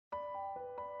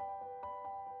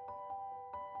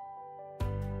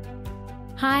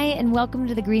Hi, and welcome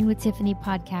to the Green with Tiffany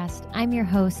podcast. I'm your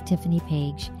host, Tiffany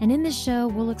Page, and in this show,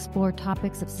 we'll explore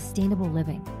topics of sustainable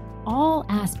living, all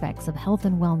aspects of health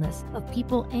and wellness of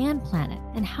people and planet,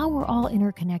 and how we're all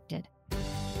interconnected.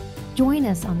 Join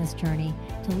us on this journey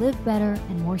to live better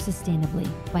and more sustainably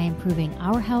by improving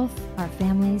our health, our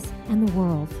families, and the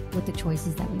world with the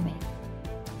choices that we make.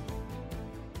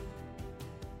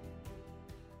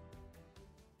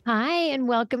 Hi, and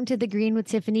welcome to the Green with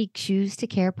Tiffany Choose to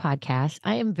Care podcast.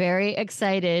 I am very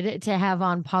excited to have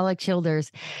on Paula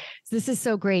Childers. This is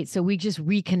so great. So we just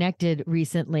reconnected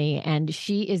recently, and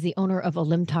she is the owner of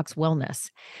Alimtox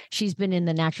Wellness. She's been in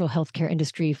the natural healthcare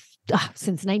industry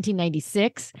since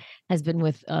 1996, has been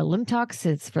with Alimtox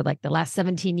since for like the last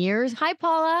 17 years. Hi,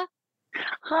 Paula.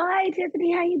 Hi,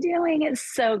 Tiffany. How you doing?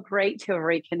 It's so great to have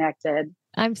reconnected.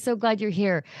 I'm so glad you're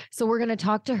here. So we're going to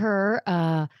talk to her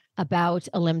about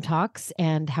Alimtox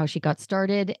and how she got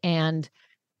started and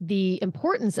the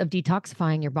importance of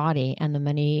detoxifying your body and the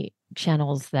many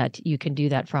channels that you can do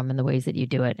that from and the ways that you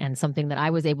do it, and something that I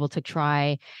was able to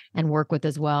try and work with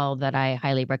as well that I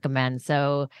highly recommend.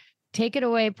 So take it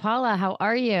away, Paula. How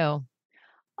are you?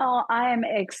 Oh, I'm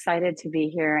excited to be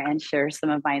here and share some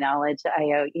of my knowledge.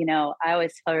 I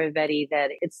always tell everybody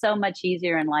that it's so much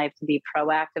easier in life to be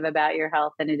proactive about your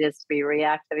health than it is to be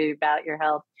reactive about your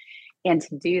health. And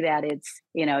to do that,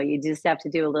 you just have to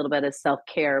do a little bit of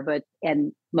self-care,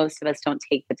 and most of us don't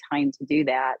take the time to do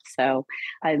that. So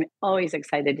I'm always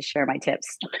excited to share my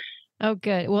tips. Oh,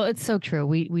 good. Well, it's so true.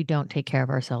 We don't take care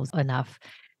of ourselves enough.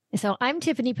 So I'm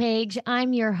Tiffany Page.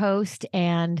 I'm your host,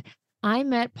 and I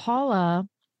met Paula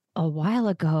a while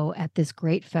ago at this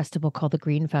great festival called the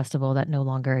Green Festival that no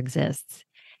longer exists.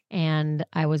 And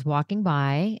I was walking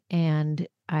by and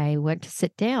I went to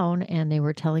sit down, and they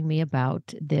were telling me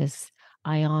about this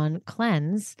ion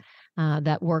cleanse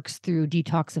that works through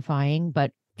detoxifying,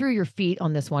 but through your feet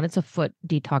on this one. It's a foot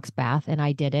detox bath. And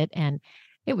I did it, and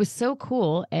it was so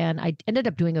cool. And I ended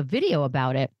up doing a video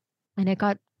about it, and it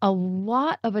got a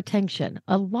lot of attention,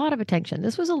 a lot of attention.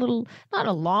 This was not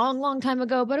a long time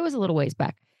ago, but it was a little ways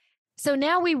back. So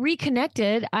now we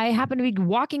reconnected. I happened to be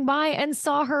walking by and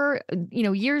saw her,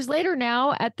 years later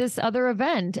now at this other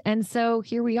event. And so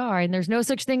here we are. And there's no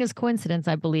such thing as coincidence,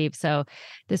 I believe. So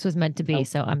this was meant to be.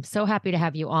 So I'm so happy to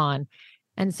have you on.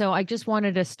 And so I just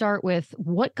wanted to start with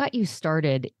what got you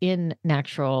started in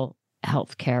natural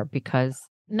healthcare, because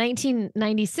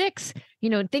 1996,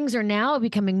 things are now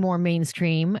becoming more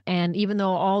mainstream. And even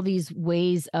though all these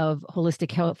ways of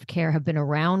holistic health care have been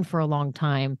around for a long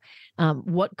time,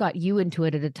 what got you into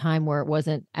it at a time where it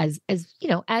wasn't as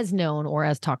known or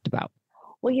as talked about?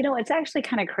 Well, it's actually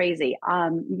kind of crazy.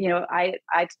 I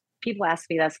people ask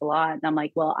me this a lot, and I'm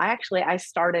like, well, I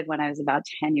started when I was about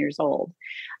 10 years old.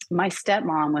 My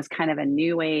stepmom was kind of a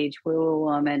new age woo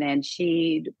woman, and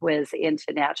she was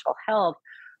into natural health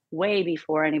way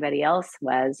before anybody else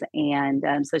was. And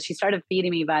so she started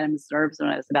feeding me vitamins and herbs when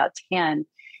I was about 10.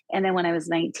 And then when I was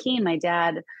 19, my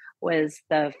dad was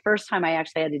the first time I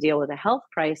actually had to deal with a health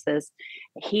crisis.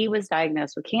 He was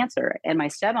diagnosed with cancer. And my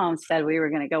stepmom said we were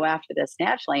going to go after this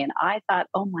naturally. And I thought,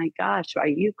 oh my gosh, are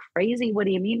you crazy? What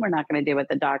do you mean we're not going to do what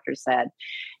the doctor said?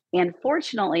 And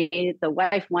fortunately, the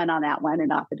wife went on that one and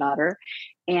not the daughter.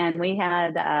 And we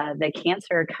had the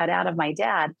cancer cut out of my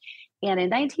dad. And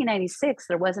in 1996,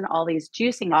 there wasn't all these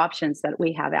juicing options that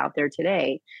we have out there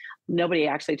today. Nobody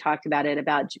actually talked about it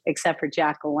except for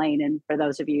Jack LaLanne. And for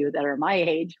those of you that are my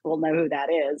age, will know who that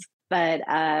is. But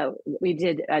we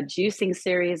did a juicing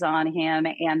series on him.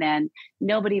 And then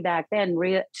nobody back then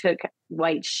took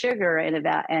white sugar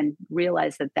and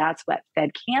realized that that's what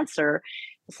fed cancer.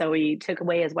 So we took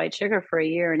away his white sugar for a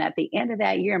year. And at the end of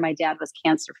that year, my dad was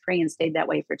cancer free and stayed that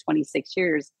way for 26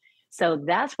 years. So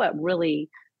that's what really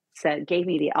gave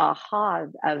me the aha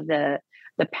of the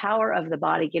power of the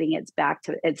body getting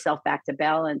itself back to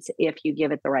balance if you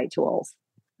give it the right tools.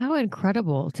 How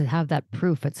incredible to have that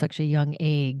proof at such a young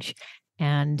age.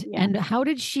 And how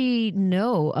did she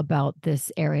know about this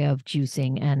area of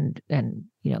juicing and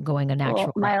going a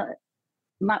natural route?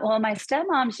 My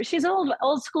stepmom, she's an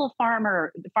old school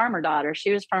farmer daughter.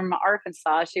 She was from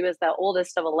Arkansas. She was the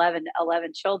oldest of 11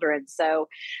 children. So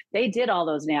they did all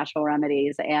those natural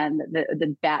remedies and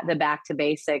the back to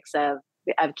basics of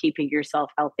keeping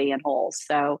yourself healthy and whole.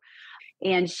 So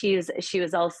And she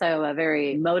was also a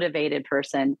very motivated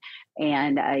person,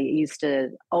 and I used to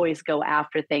always go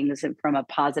after things from a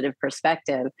positive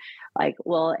perspective. Like,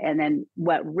 well, and then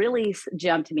what really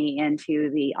jumped me into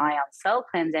the ion cell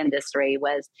cleanse industry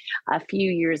was a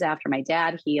few years after my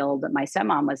dad healed. My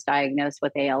stepmom was diagnosed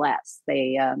with ALS.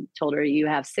 They told her, "You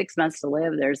have 6 months to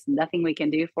live. There's nothing we can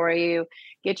do for you.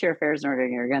 Get your affairs in order.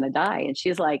 You're going to die." And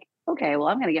she's like, "Okay, well,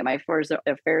 I'm going to get my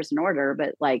affairs in order,"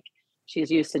 but like,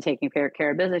 she's used to taking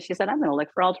care of business. She said, "I'm going to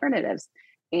look for alternatives."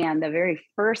 And the very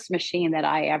first machine that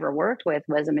I ever worked with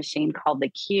was a machine called the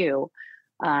Q.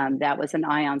 That was an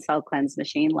ion cell cleanse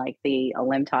machine, like the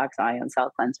Alimtox ion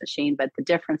cell cleanse machine. But the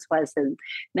difference was in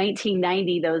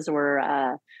 1990, those were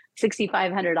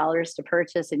 $6,500 to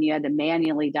purchase, and you had to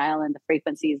manually dial in the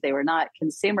frequencies. They were not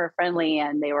consumer friendly,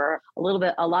 and they were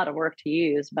a lot of work to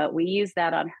use. But we used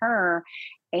that on her,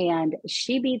 and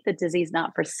she beat the disease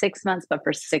not for 6 months, but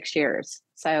for 6 years.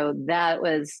 So that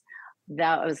was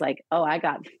like, oh, I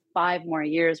got 5 more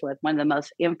years with one of the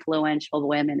most influential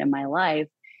women in my life.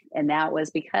 And that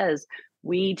was because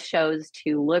we chose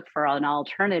to look for an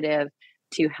alternative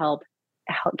to help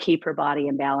keep her body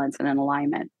in balance and in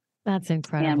alignment. That's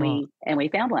incredible. And we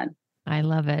found one. I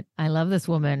love it. I love this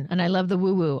woman, and I love the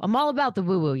woo woo. I'm all about the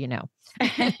woo woo, you know.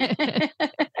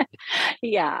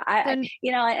 Yeah,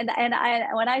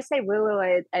 when I say woo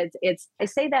woo, I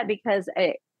say that because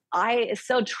I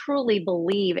so truly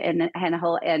believe in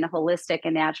holistic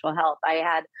and natural health.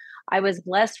 I was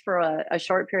blessed for a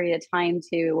short period of time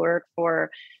to work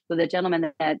with a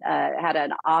gentleman that had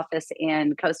an office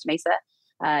in Costa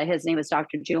Mesa. His name was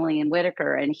Dr. Julian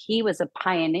Whitaker, and he was a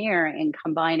pioneer in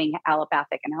combining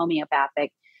allopathic and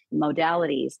homeopathic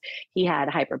modalities. He had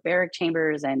hyperbaric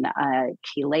chambers and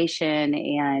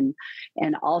chelation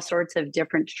and all sorts of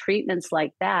different treatments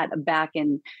like that back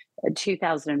in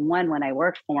 2001 when I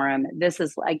worked for him. This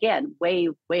is again way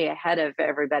ahead of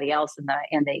everybody else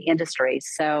in the industry.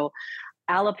 So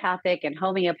allopathic and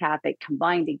homeopathic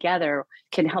combined together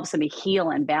can help somebody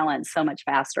heal and balance so much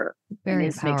faster. Very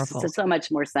and this powerful. makes so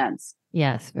much more sense.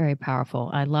 Yes, very powerful.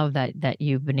 I love that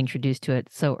you've been introduced to it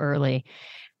so early.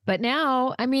 But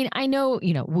now, I mean, I know,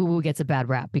 woo woo gets a bad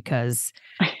rap because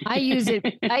I use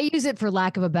it for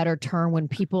lack of a better term when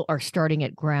people are starting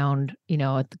at ground,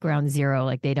 at the ground zero,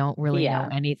 like they don't really know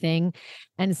anything.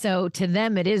 And so to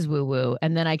them, it is woo woo.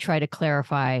 And then I try to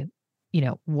clarify,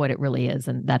 what it really is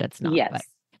and that it's not. Yes.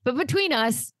 But between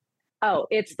us. Oh,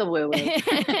 it's the woo woo.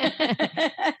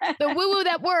 The woo woo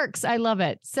that works. I love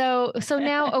it. So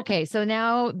now, okay. So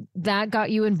now that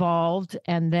got you involved,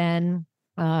 and then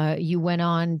you went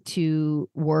on to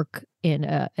work in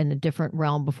a different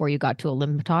realm before you got to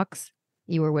Alimtox.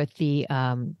 You were with the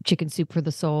Chicken Soup for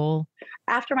the Soul.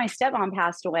 After my stepmom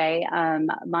passed away,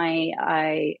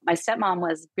 my stepmom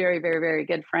was very, very, very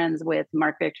good friends with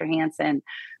Mark Victor Hansen,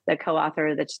 the co-author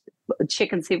of the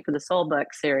Chicken Soup for the Soul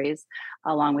book series,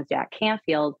 along with Jack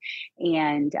Canfield.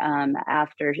 And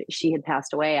after she had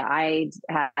passed away, I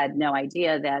had no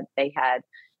idea that they had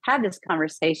this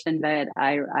conversation, but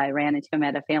I ran into him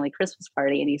at a family Christmas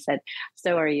party, and he said,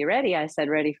 "So are you ready?" I said,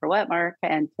 "Ready for what, Mark?"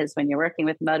 And because when you're working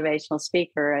with a motivational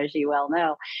speaker, as you well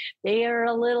know, they are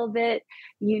a little bit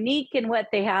unique in what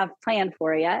they have planned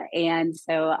for you. And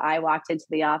so I walked into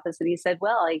the office, and he said,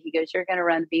 "Well," he goes, "you're going to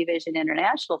run V Vision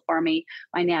International for me,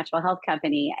 my natural health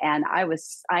company." And I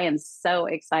am so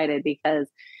excited because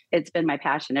it's been my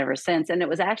passion ever since. And it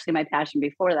was actually my passion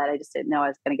before that. I just didn't know I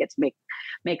was going to get to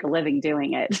make a living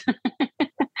doing it.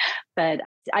 But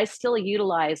I still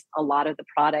utilize a lot of the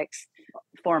products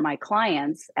for my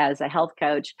clients as a health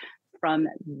coach from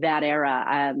that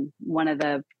era. One of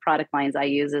the product lines I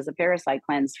use is a parasite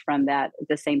cleanse from the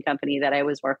same company that I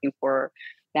was working for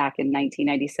back in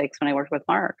 1996 when I worked with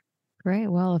Mark. Great.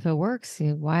 Well, if it works,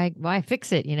 why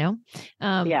fix it?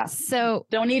 Yeah. So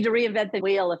don't need to reinvent the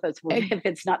wheel if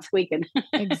it's not squeaking.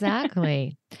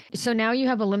 Exactly. So now you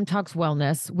have Alimtox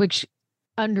Wellness, which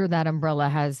under that umbrella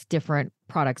has different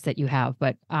products that you have.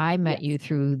 But I met you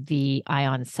through the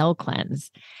Ion Cell Cleanse.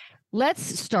 Let's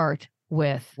start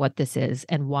with what this is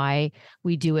and why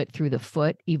we do it through the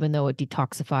foot, even though it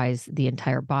detoxifies the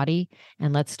entire body.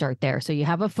 And let's start there. So you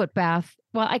have a foot bath.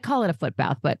 Well, I call it a foot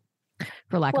bath, but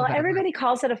for lack of a better everybody word.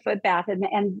 calls it a foot bath,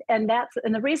 and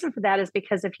the reason for that is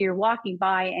because if you're walking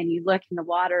by and you look in the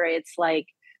water, it's like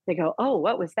they go, "Oh,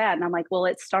 what was that?" And I'm like, "Well,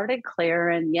 it started clear,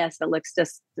 and yes, it looks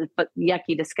just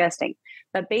yucky, disgusting."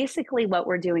 But basically, what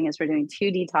we're doing is we're doing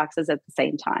two detoxes at the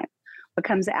same time. What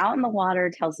comes out in the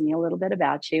water tells me a little bit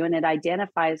about you, and it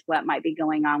identifies what might be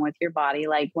going on with your body.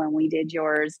 Like when we did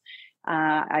yours,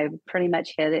 I pretty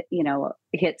much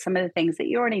hit some of the things that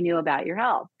you already knew about your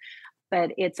health.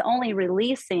 but it's only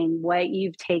releasing what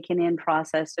you've taken in,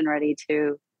 processed, and ready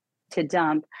to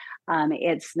dump.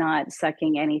 It's not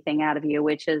sucking anything out of you,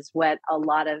 which is what a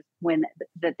lot of when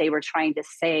that they were trying to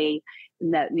say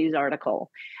in that news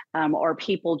article, or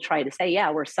people try to say,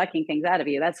 yeah, we're sucking things out of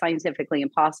you. That's scientifically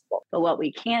impossible. But what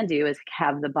we can do is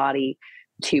have the body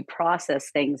to process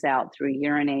things out through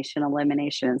urination,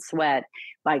 elimination, and sweat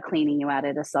by cleaning you out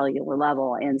at a cellular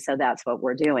level. And so that's what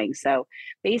we're doing. So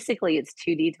basically, it's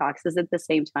two detoxes at the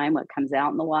same time. What comes out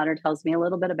in the water tells me a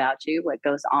little bit about you. What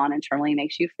goes on internally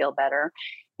makes you feel better.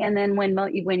 And then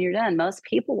when you're done, most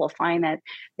people will find that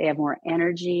they have more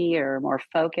energy or more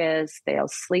focus. They'll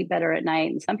sleep better at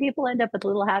night. And some people end up with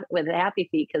with happy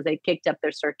feet because they kicked up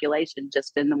their circulation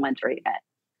just in the winter event.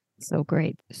 So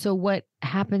great. So what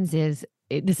happens is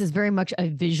this is very much a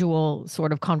visual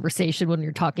sort of conversation when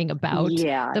you're talking about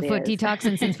the foot detox.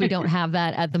 And since we don't have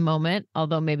that at the moment,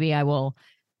 although maybe I will,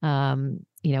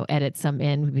 edit some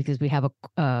in because we have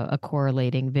a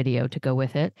correlating video to go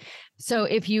with it. So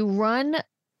if you run,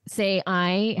 say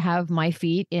I have my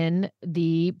feet in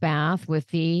the bath with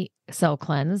the cell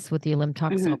cleanse, with the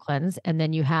Alimtox cell cleanse, and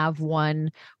then you have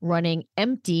one running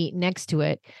empty next to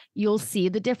it, you'll see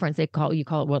the difference. You call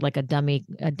it what, like a dummy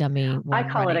one? I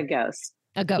call it a ghost.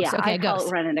 A ghost. Yeah, okay, I call it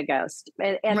running a ghost.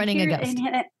 Running a ghost.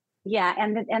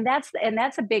 And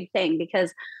that's a big thing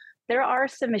because there are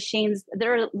some machines.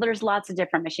 There's lots of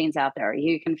different machines out there.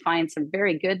 You can find some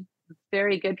very good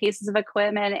pieces of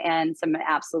equipment and some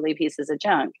absolutely pieces of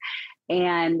junk.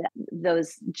 And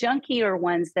those junkier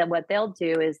ones, that what they'll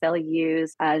do is they'll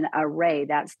use an array.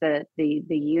 That's the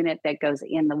unit that goes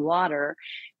in the water.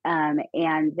 And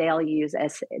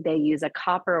they use a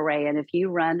copper array. And if you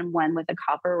run one with a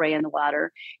copper array in the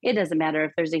water, it doesn't matter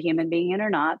if there's a human being in or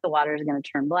not, the water is going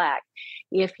to turn black.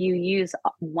 If you use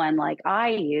one like I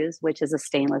use, which is a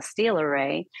stainless steel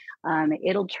array,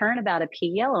 it'll turn about a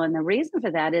pea yellow. And the reason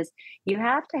for that is you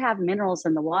have to have minerals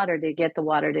in the water to get the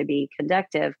water to be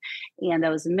conductive. And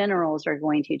those minerals are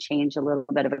going to change a little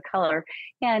bit of a color.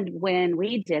 And when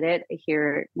we did it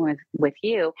here with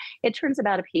you, it turns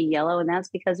about a pea yellow. And that's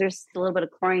because there's a little bit of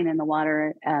chlorine in the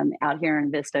water out here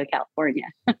in Vista, California.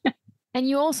 And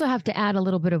you also have to add a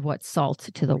little bit of salt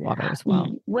to the water as well.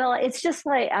 Well, it's just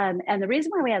like, and the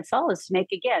reason why we add salt is to make,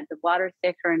 again, the water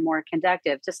thicker and more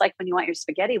conductive. Just like when you want your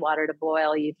spaghetti water to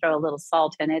boil, you throw a little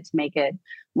salt in it to make it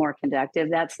more conductive.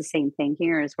 That's the same thing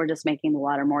here, is we're just making the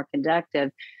water more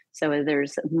conductive. So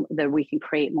we can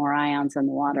create more ions in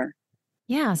the water.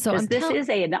 Yeah. So this is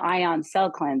an ion cell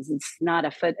cleanse. It's not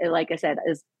a foot. Like I said,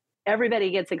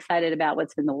 everybody gets excited about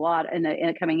what's in the water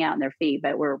and coming out in their feet,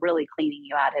 but we're really cleaning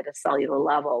you out at a cellular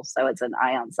level. So it's an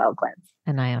ion cell cleanse.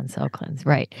 An ion cell cleanse,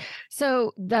 right?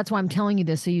 So that's why I'm telling you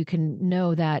this, so you can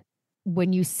know that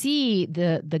when you see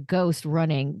the ghost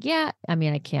running, I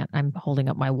mean, I can't. I'm holding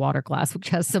up my water glass, which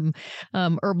has some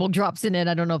herbal drops in it.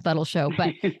 I don't know if that'll show, but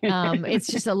it's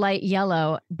just a light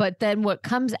yellow. But then what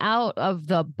comes out of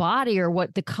the body, or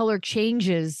what the color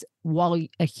changes while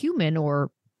a human,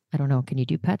 or I don't know, can you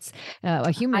do pets?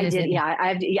 A human.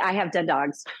 I have done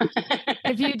dogs.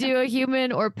 If you do a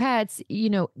human or pets,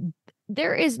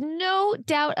 there is no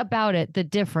doubt about it, the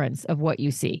difference of what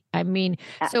you see. I mean,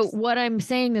 so what I'm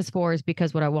saying this for is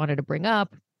because what I wanted to bring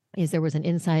up is there was an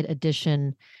Inside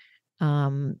Edition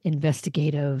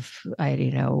investigative,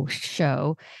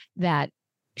 show that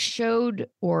showed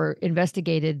or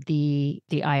investigated the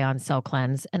ion cell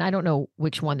cleanse. And I don't know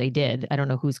which one they did. I don't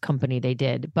know whose company they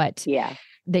did, but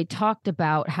they talked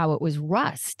about how it was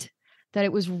rust. That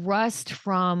it was rust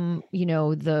from,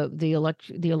 the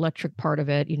electric part of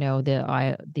it,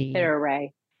 the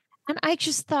array. And I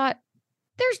just thought,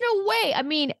 there's no way. I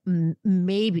mean,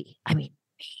 maybe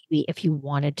if you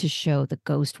wanted to show the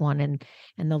ghost one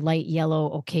and the light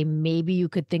yellow, okay, maybe you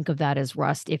could think of that as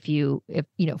rust. If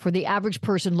for the average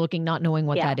person looking, not knowing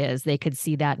what that is, they could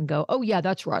see that and go, oh yeah,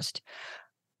 that's rust.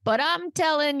 But I'm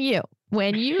telling you,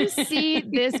 when you see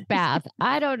this bath,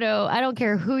 I don't know. I don't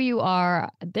care who you are.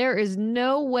 There is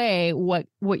no way what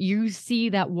you see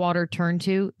that water turn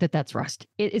to, that's rust.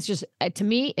 It's just, to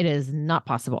me, it is not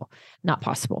possible. Not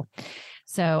possible.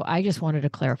 So I just wanted to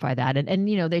clarify that. And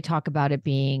they talk about it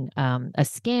being a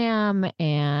scam.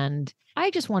 And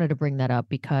I just wanted to bring that up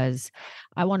because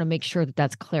I want to make sure that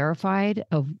that's clarified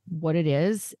of what it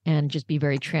is, and just be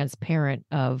very transparent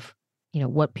of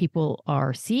what people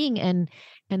are seeing and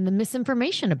the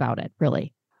misinformation about it,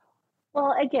 really.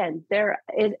 Well, again,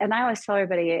 and I always tell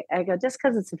everybody, I go, just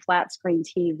because it's a flat screen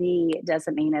TV, it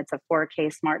doesn't mean it's a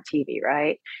 4K smart TV,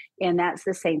 right? And that's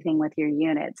the same thing with your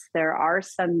units. There are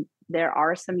some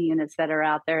units that are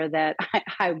out there that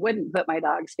I wouldn't put my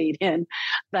dog's feet in,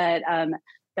 but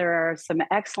there are some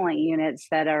excellent units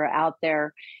that are out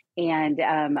there and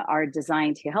are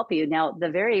designed to help you. Now, the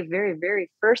very, very,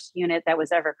 very first unit that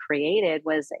was ever created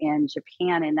was in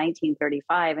Japan in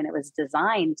 1935, and it was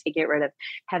designed to get rid of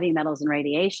heavy metals and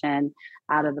radiation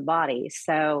out of the body.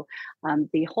 So,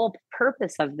 the whole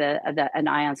purpose of an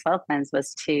ion cell cleanse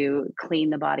was to clean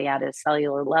the body out at a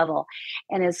cellular level.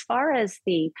 And as far as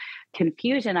the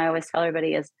confusion, I always tell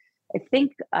everybody is, I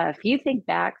think if you think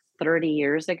back 30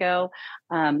 years ago,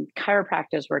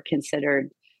 chiropractors were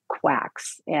considered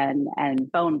quacks and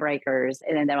bone breakers,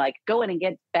 and then they're like, go in and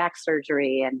get back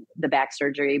surgery, and the back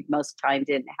surgery most of the time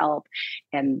didn't help.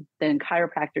 And then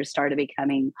chiropractors started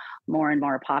becoming more and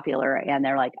more popular, and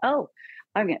they're like, oh,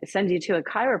 I'm going to send you to a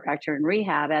chiropractor and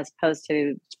rehab as opposed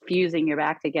to fusing your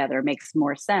back together. It makes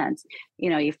more sense.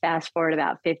 You fast forward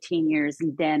about 15 years,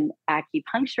 and then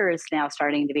acupuncture is now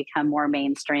starting to become more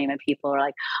mainstream, and people are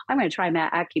like, I'm going to try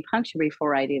acupuncture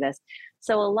before I do this.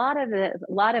 So a lot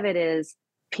of it is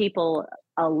people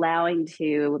allowing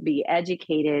to be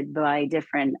educated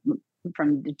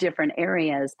from different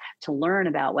areas to learn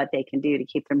about what they can do to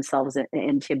keep themselves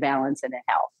into balance and in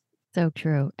health. So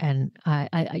true. And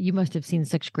you must have seen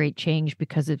such great change,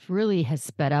 because it really has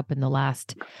sped up in the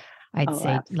last, I'd say,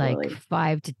 absolutely. like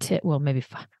 5 to 10. Well, maybe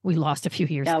we lost a few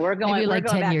years. Yeah, we're going like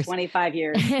 10 back years. 25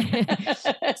 years.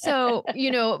 So,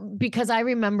 because I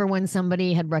remember when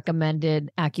somebody had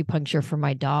recommended acupuncture for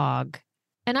my dog,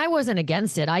 and I wasn't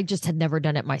against it. I just had never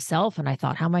done it myself. And I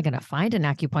thought, how am I going to find an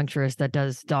acupuncturist that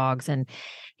does dogs? And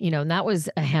that was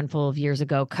a handful of years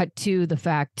ago. Cut to the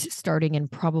fact, starting in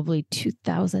probably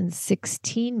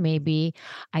 2016, maybe,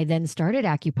 I then started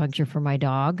acupuncture for my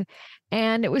dog.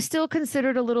 And it was still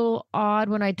considered a little odd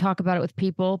when I talk about it with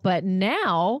people. But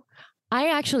now I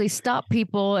actually stop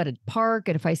people at a park,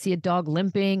 and if I see a dog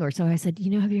limping or so, I said,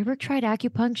 have you ever tried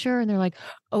acupuncture? And they're like,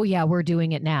 oh yeah, we're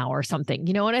doing it now or something,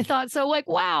 and I thought, so like,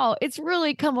 wow, it's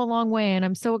really come a long way. And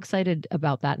I'm so excited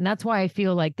about that. And that's why I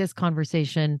feel like this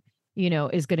conversation,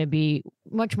 is going to be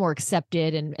much more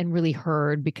accepted and really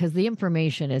heard, because the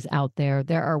information is out there.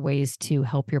 There are ways to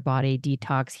help your body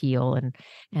detox, heal.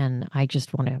 And I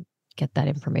just want to get that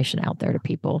information out there to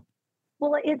people.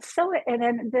 Well, it's so,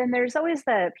 and then there's always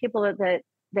the people that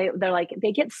they're like,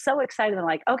 they get so excited. They're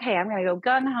like, okay, I'm going to go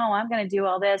gung ho. I'm going to do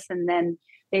all this. And then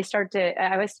they start to,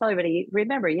 I always tell everybody,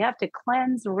 remember, you have to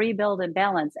cleanse, rebuild, and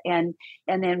balance. And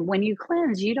then when you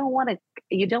cleanse, you don't want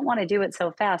to do it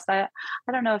so fast. I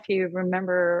don't know if you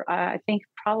remember, I think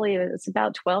probably it's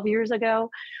about 12 years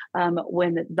ago,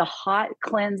 when the hot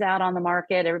cleanse out on the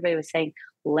market, everybody was saying,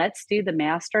 let's do the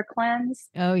master cleanse.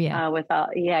 Oh yeah.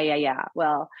 Yeah.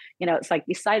 Well, it's like,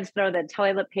 besides throw the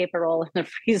toilet paper roll in the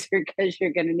freezer because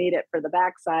you're going to need it for the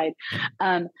backside.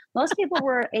 Most people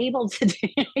weren't able to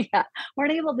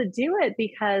do it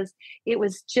because it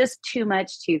was just too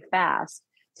much too fast.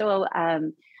 So, I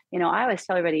always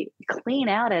tell everybody, clean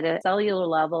out at a cellular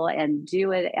level and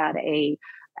do it at a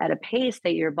pace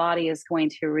that your body is going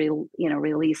to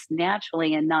release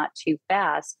naturally and not too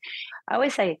fast. I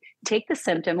always say, take the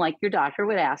symptom like your doctor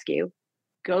would ask you,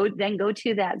 go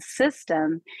to that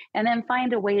system, and then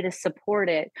find a way to support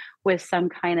it with some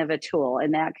kind of a tool.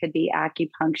 And that could be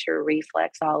acupuncture,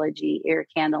 reflexology, air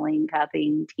candling,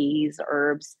 cupping, teas,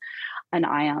 herbs, an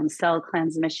ion cell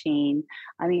cleanse machine.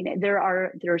 I mean, there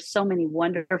are so many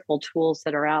wonderful tools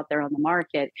that are out there on the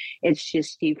market. It's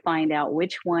just, you find out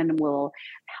which one will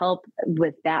help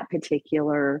with that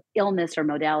particular illness or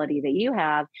modality that you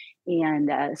have,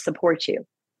 and support you.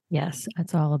 Yes,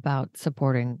 it's all about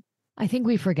supporting. I think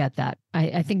we forget that.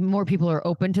 I think more people are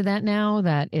open to that now,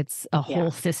 that it's a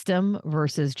whole system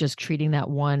versus just treating that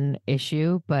one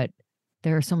issue. But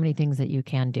there are so many things that you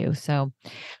can do. So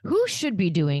who should be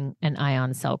doing an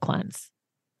ion cell cleanse?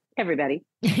 Everybody.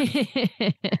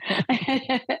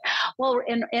 Well,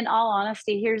 in all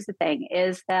honesty, here's the thing,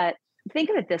 is that,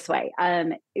 think of it this way.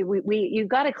 You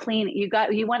want to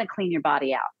clean your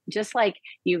body out, just like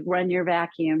you run your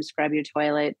vacuum, scrub your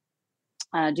toilet,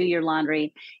 do your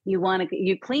laundry.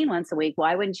 You clean once a week.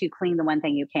 Why wouldn't you clean the one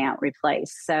thing you can't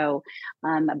replace? So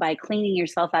by cleaning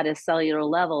yourself at a cellular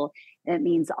level, it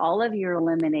means all of your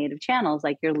eliminative channels,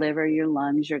 like your liver, your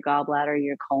lungs, your gallbladder,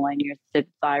 your colon, your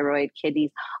thyroid,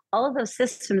 kidneys, all of those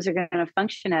systems are going to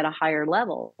function at a higher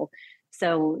level.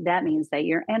 So that means that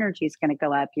your energy is going to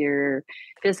go up, your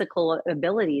physical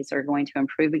abilities are going to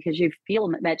improve, because you feel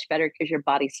much better because your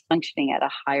body's functioning at a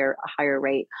higher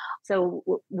rate. So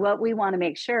what we want to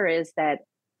make sure is that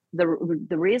the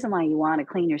reason why you want to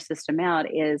clean your system out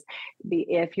is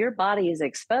if your body is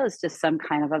exposed to some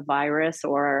kind of a virus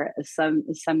or some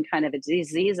kind of a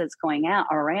disease that's going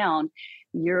around,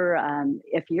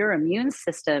 if your immune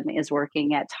system is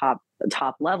working at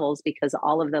top levels, because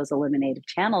all of those eliminative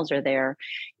channels are there,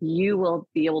 you will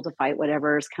be able to fight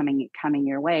whatever is coming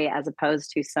your way, as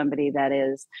opposed to somebody that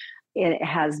it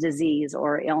has disease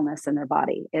or illness in their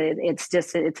body.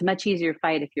 It's a much easier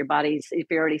fight if if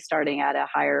you're already starting at a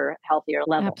higher, healthier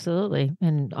level. Absolutely.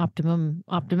 And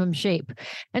optimum shape.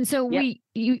 And so Yep.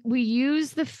 we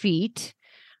use the feet.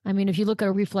 I mean, if you look at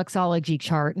a reflexology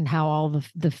chart and how all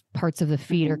the parts of the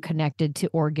feet are connected to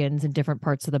organs in different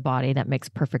parts of the body, that makes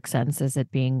perfect sense as it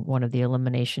being one of the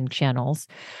elimination channels.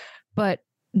 But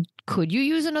could you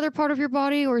use another part of your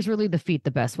body, or is really the feet the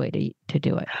best way to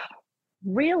do it?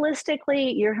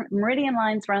 Realistically, your meridian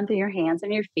lines run through your hands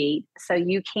and your feet, so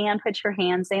you can put your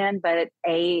hands in, but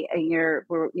you're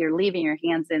leaving your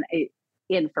hands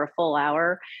in for a full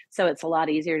hour, so it's a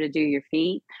lot easier to do your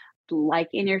feet. Like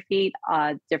in your feet,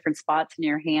 different spots in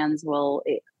your hands will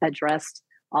address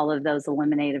all of those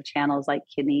eliminative channels, like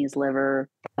kidneys, liver,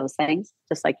 those things,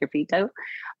 just like your feet do.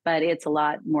 But it's a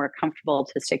lot more comfortable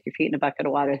to stick your feet in a bucket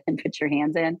of water than put your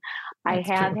hands in. That's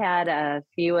I have true. had a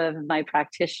few of my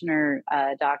practitioner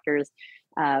doctors,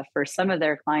 for some of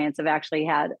their clients, have actually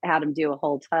had them do a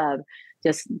whole tub,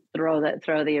 just throw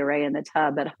the array in the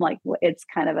tub. But I'm like, well, it's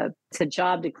a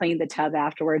job to clean the tub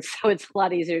afterwards, so it's a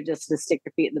lot easier just to stick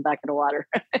your feet in the bucket of water.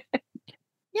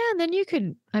 Yeah, and then you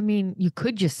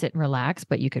could just sit and relax,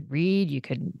 but you could read, you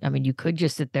could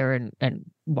just sit there and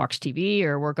watch TV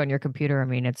or work on your computer. I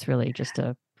mean, it's really just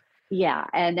a Yeah,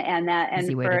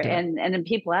 easy way to do it. and then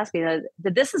people ask me that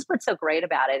this is what's so great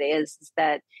about it is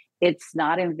that it's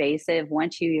not invasive.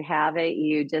 Once you have it,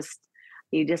 you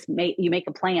make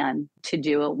a plan to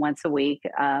do it once a week,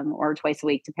 or twice a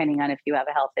week, depending on if you have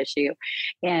a health issue.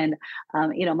 And I'm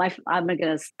going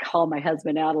to call my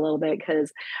husband out a little bit,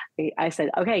 because I said,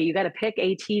 okay, you got to pick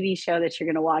a TV show that you're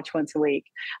going to watch once a week.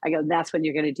 I go, that's when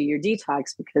you're going to do your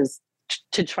detox, because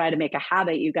to try to make a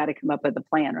habit, you got to come up with a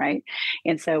plan, right?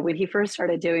 And so when he first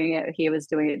started doing it, he was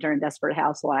doing it during Desperate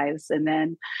Housewives, and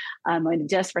then when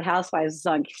Desperate Housewives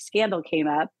on Scandal came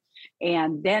up,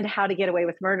 and then How to Get Away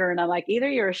with Murder, and I'm like, either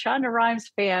you're a Shonda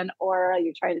Rhimes fan or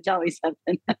you're trying to tell me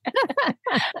something.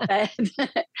 but,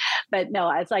 but no,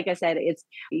 it's like I said, it's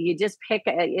you just pick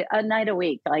a night a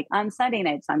week. Like on Sunday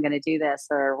nights, I'm going to do this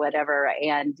or whatever,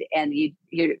 and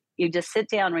you just sit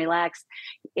down, relax,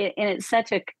 and it's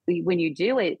when you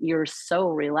do it, you're so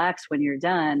relaxed when you're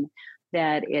done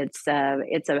that it's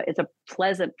a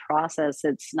pleasant process.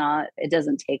 It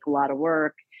doesn't take a lot of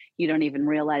work. You don't even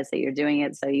realize that you're doing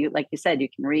it. So like you said, you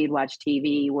can read, watch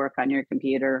TV, work on your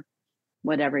computer,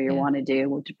 whatever you Yeah. want to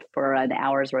do for an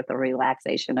hour's worth of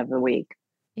relaxation of the week.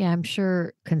 Yeah, I'm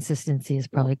sure consistency is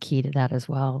probably key to that as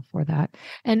well for that.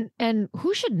 And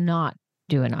who should not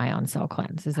do an ion cell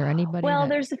cleanse? Is there anybody Well, that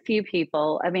there's a few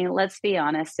people. I mean, let's be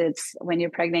honest. It's when you're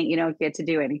pregnant, you don't get to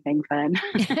do anything fun.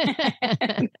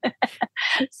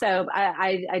 So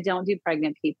I don't do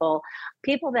pregnant people.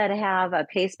 People that have a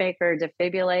pacemaker,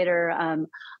 defibrillator.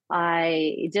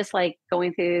 I just like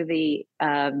going through the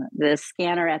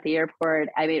scanner at the airport.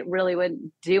 I mean, it really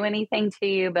wouldn't do anything to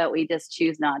you, but we just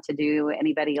choose not to do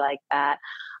anybody like that.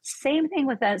 Same thing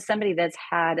with somebody that's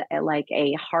had like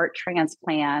a heart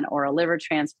transplant or a liver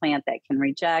transplant that can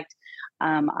reject.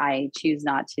 I choose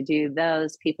not to do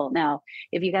those people. Now,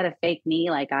 if you got a fake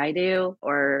knee like I do,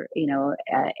 or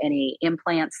any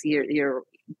implants, you're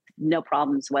no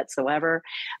problems whatsoever.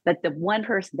 But the one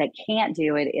person that can't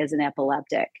do it is an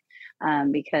epileptic.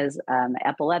 Because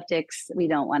epileptics, we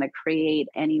don't want to create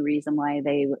any reason why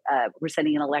we're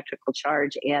sending an electrical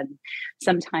charge, and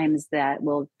sometimes that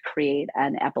will create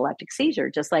an epileptic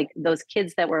seizure. Just like those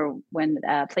kids that were when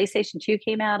PlayStation 2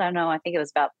 came out, I don't know, I think it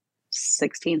was about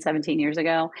 16, 17 years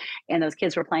ago. And those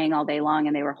kids were playing all day long,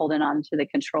 and they were holding on to the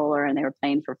controller, and they were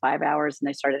playing for 5 hours, and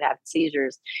they started having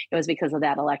seizures. It was because of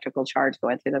that electrical charge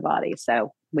going through the body.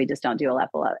 So we just don't do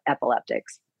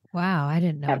epileptics. Wow, I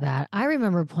didn't know that. I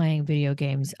remember playing video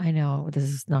games. I know this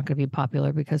is not going to be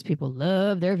popular because people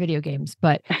love their video games,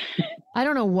 but I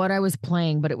don't know what I was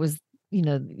playing, but it was,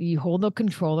 you hold the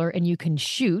controller and you can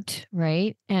shoot,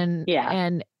 right? Yeah.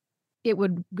 And it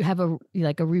would have a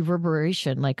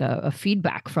reverberation, like a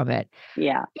feedback from it.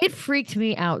 Yeah. It freaked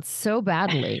me out so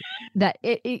badly that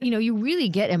you really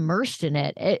get immersed in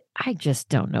it. I just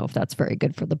don't know if that's very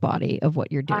good for the body of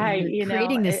what you're doing. You're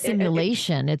creating this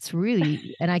simulation. It's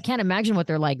really, and I can't imagine what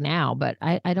they're like now, but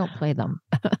I don't play them.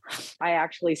 I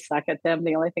actually suck at them.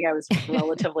 The only thing I was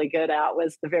relatively good at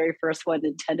was the very first one,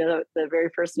 Nintendo, the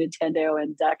very first Nintendo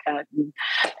and Duck Hunt.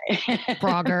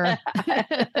 Frogger.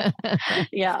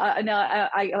 Yeah.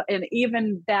 know, and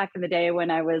even back in the day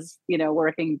when I was,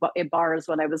 working in bars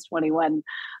when I was 21,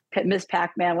 Miss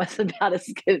Pac-Man was about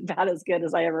as good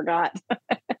as I ever got.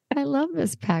 I love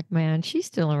Miss Pac-Man. She's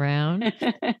still around.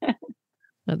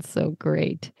 That's so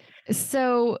great.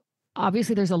 So,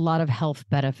 obviously, there's a lot of health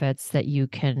benefits that you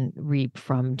can reap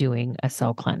from doing a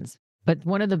cell cleanse. But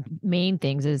one of the main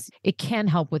things is it can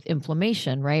help with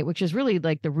inflammation, right? Which is really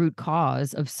like the root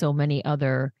cause of so many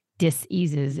other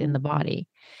diseases in the body.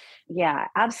 Yeah,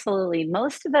 absolutely.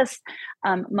 Most of us,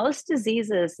 most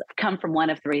diseases come from one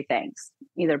of three things: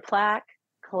 either plaque,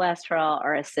 cholesterol,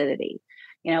 or acidity.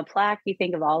 Plaque, you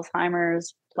think of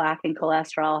Alzheimer's, plaque and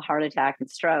cholesterol, heart attack, and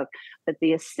stroke. But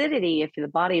the acidity, if the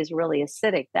body is really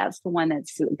acidic, that's the one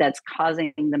that's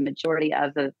causing the majority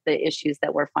of the issues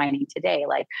that we're finding today,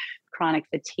 like chronic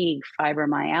fatigue,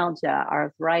 fibromyalgia,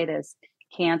 arthritis,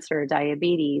 cancer,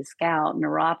 diabetes, gout,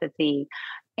 neuropathy,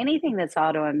 anything that's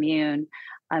autoimmune,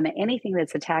 anything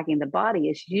that's attacking the body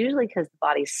is usually because the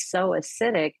body's so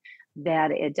acidic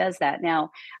that it does that.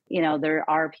 Now, there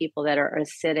are people that are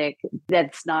acidic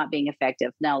that's not being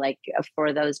effective. Now, like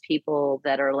for those people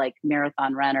that are like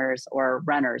marathon runners or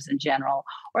runners in general,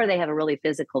 or they have a really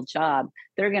physical job,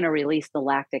 they're going to release the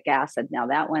lactic acid. Now,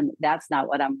 that's not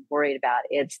what I'm worried about.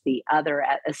 It's the other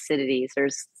acidities.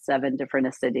 There's 7 different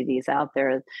acidities out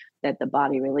there that the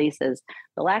body releases.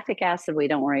 The lactic acid we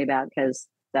don't worry about because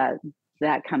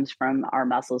that comes from our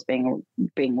muscles being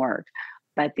worked.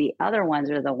 But the other ones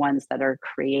are the ones that are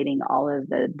creating all of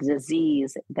the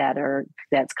disease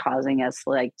that's causing us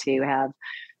like to have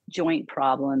joint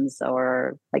problems,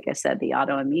 or like I said, the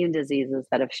autoimmune diseases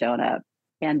that have shown up,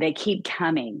 and they keep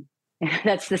coming.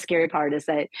 That's the scary part, is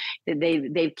that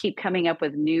they keep coming up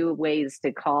with new ways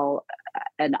to call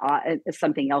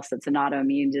something else that's an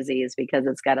autoimmune disease because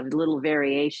it's got a little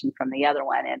variation from the other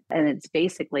one, and it's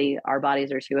basically our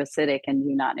bodies are too acidic and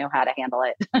do not know how to handle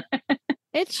it.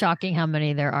 It's shocking how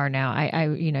many there are now.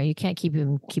 You can't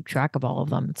keep track of all of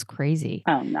them. It's crazy.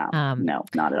 Oh no, no,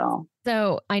 not at all.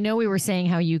 So I know we were saying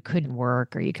how you couldn't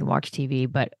work or you can watch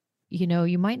TV, but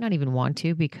you might not even want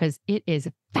to, because it is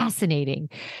fascinating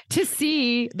to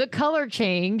see the color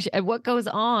change and what goes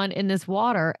on in this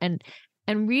water, and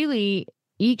really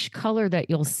each color that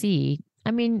you'll see.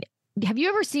 I mean, have you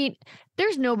ever seen?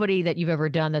 There's nobody that you've ever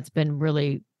done that's been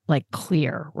really like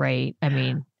clear, right? I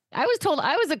mean, I was told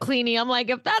I was a cleanie. I'm like,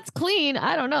 if that's clean,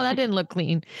 I don't know. That didn't look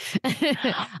clean.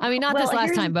 I mean, not this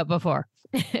last time, but before.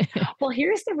 Well,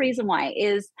 here's the reason why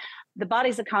is the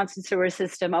body's a constant sewer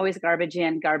system, always garbage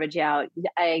in, garbage out.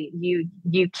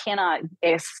 You cannot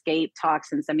escape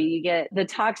toxins. I mean, you get the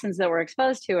toxins that we're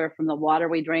exposed to are from the water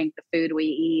we drink, the food we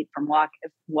eat, from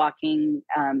walking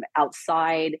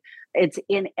outside. It's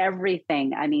in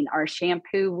everything. I mean, our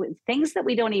shampoo, things that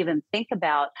we don't even think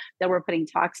about that we're putting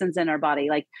toxins in our body,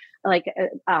 like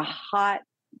a hot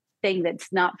thing that's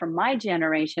not from my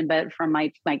generation, but from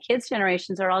my kids'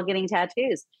 generations, are all getting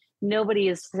tattoos. Nobody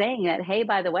is saying that, hey,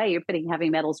 by the way, you're putting heavy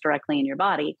metals directly in your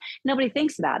body. Nobody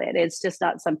thinks about it. It's just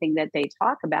not something that they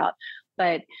talk about.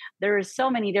 But there are so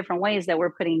many different ways that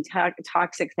we're putting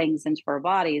toxic things into our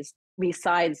bodies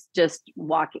besides just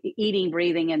eating,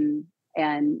 breathing,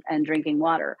 and drinking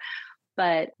water.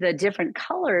 But the different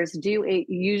colors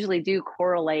usually do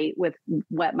correlate with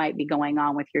what might be going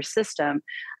on with your system,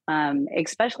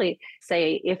 especially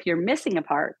say if you're missing a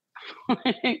part.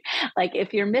 Like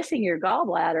if you're missing your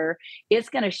gallbladder, it's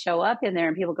going to show up in there,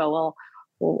 and people go,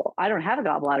 well, I don't have a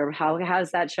gallbladder.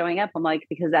 How's that showing up? I'm like,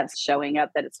 because that's showing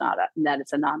up that it's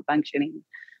a non-functioning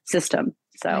system.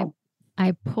 So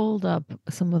I pulled up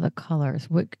some of the colors.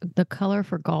 The color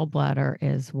for gallbladder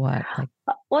is what? Like,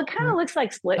 well, it kind of looks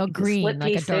like green, split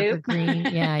like pea a darker soup. green.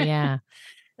 Yeah.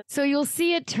 So you'll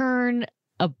see it turn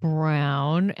a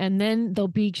brown, and then there'll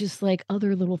be just like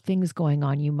other little things going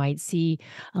on. You might see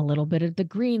a little bit of the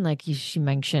green, like she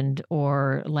mentioned,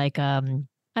 or like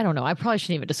I don't know. I probably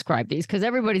shouldn't even describe these because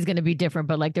everybody's going to be different,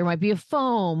 but like there might be a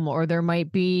foam, or there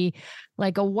might be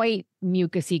like a white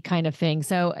mucusy kind of thing.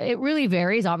 So it really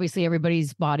varies. Obviously,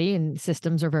 everybody's body and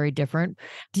systems are very different.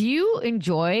 Do you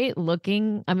enjoy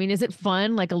looking? I mean, is it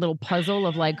fun, like a little puzzle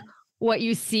of like what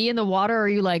you see in the water? Or are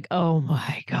you like, oh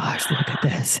my gosh, look at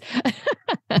this?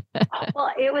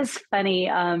 Well, it was funny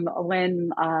when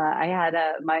I had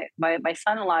my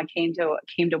son-in-law came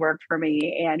to work for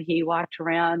me, and he walked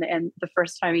around, and the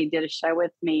first time he did a show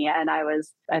with me, and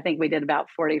I think we did about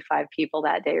 45 people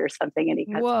that day or something,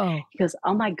 and Whoa. he goes,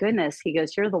 oh my goodness, he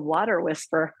goes, you're the water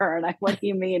whisperer, and what do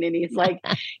you mean? And he's like,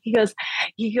 he goes,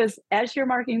 as you're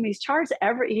marking these charts,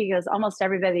 he goes, almost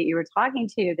everybody that you were talking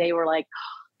to, they were like,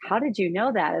 how did you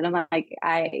know that? And I'm like,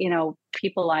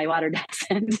 people lie, water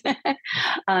doesn't.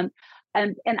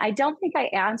 And I don't think I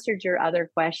answered your other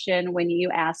question when you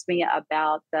asked me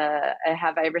about the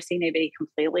have I ever seen anybody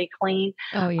completely clean?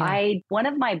 Oh, yeah. I one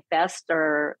of my best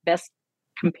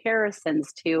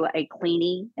comparisons to a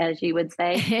cleaning, as you would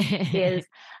say, is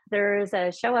there's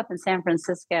a show up in San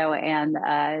Francisco, and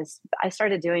I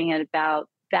started doing it about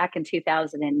back in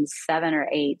 2007 or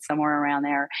 8, somewhere around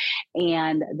there.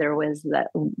 And there was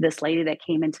this lady that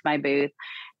came into my booth,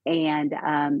 and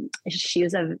she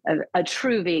was a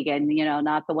true vegan,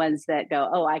 not the ones that go,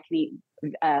 oh, I can eat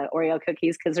Oreo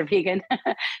cookies because they're vegan. She's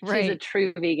a Right.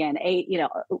 true vegan, ate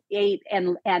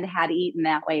and had eaten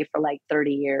that way for like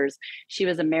 30 years. She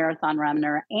was a marathon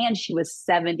runner, and she was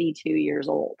 72 years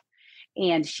old.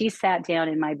 And she sat down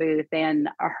in my booth, and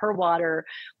her water,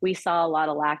 we saw a lot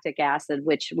of lactic acid,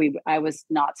 which I was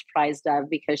not surprised of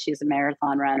because she's a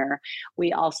marathon runner.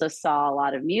 We also saw a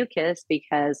lot of mucus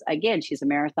because, again, she's a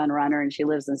marathon runner and she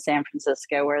lives in San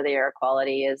Francisco, where the air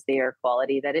quality is the air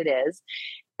quality that it is.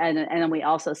 And then we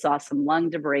also saw some lung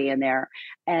debris in there.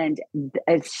 And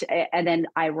and then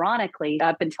ironically,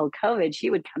 up until COVID,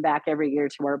 she would come back every year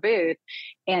to our booth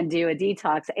and do a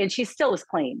detox. And she still was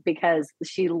clean because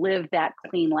she lived that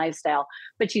clean lifestyle,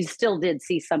 but you still did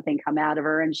see something come out of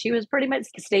her. And she was pretty much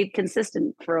stayed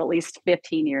consistent for at least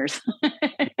 15 years.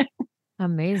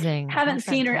 Amazing. How Haven't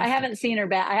seen her. I fantastic. haven't seen her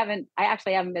back. I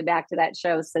actually haven't been back to that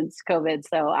show since COVID.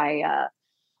 So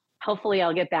hopefully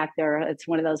I'll get back there. It's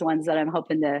one of those ones that I'm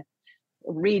hoping to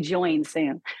rejoin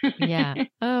soon. Yeah.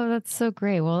 Oh, that's so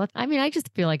great. Well, I mean, I just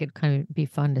feel like it'd kind of be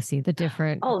fun to see the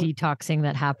different Oh, detoxing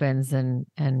that happens and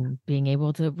being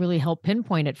able to really help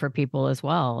pinpoint it for people as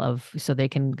well of so they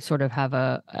can sort of have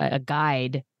a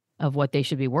guide of what they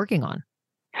should be working on.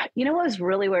 you know what was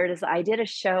really weird is I did a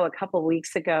show a couple of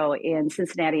weeks ago in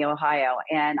Cincinnati, Ohio,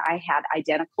 and I had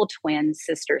identical twin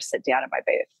sisters sit down at my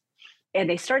booth. And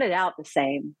they started out the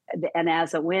same. And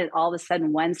as it went, all of a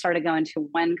sudden, one started going to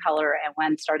one color and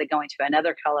one started going to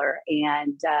another color.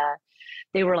 And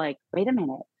they were like, wait a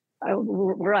minute,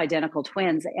 we're identical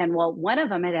twins. And well, one of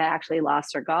them had actually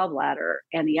lost her gallbladder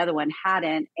and the other one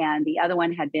hadn't. And the other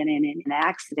one had been in an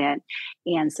accident.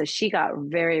 And so she got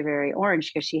very, very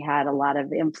orange because she had a lot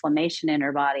of inflammation in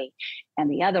her body.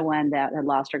 And the other one that had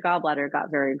lost her gallbladder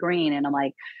got very green. And I'm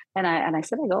like, and I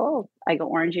said, I go,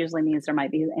 orange usually means there might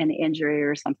be an injury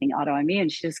or something autoimmune.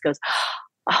 She just goes,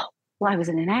 oh, well, I was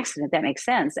in an accident. That makes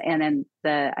sense. And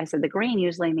then I said, the green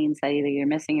usually means that either you're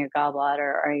missing your gallbladder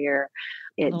or A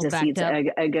it little just backed needs up.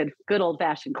 a good old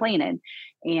fashioned cleaning.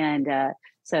 And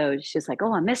so she's like,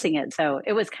 oh, I'm missing it. So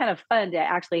it was kind of fun to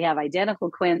actually have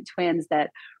identical twins that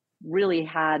really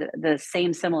had the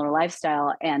same similar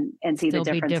lifestyle and see the Still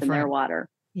be difference in their different. water.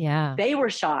 Yeah. They were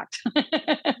shocked.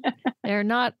 They're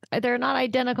not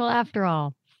identical after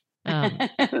all.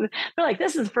 They're like,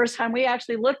 this is the first time we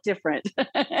actually look different.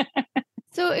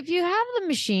 So if you have the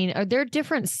machine, are there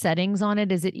different settings on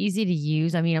it? Is it easy to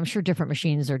use? I mean, I'm sure different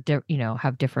machines are,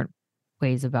 have different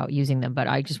ways about using them, but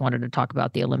I just wanted to talk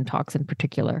about the Alimtox in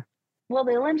particular. Well,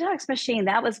 the Alimtox machine,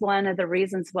 that was one of the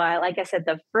reasons why, like I said,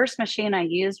 the first machine I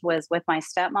used was with my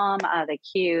stepmom, the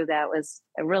Q, that was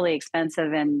really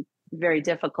expensive and very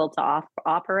difficult to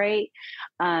operate.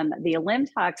 The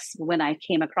Alimtox, when I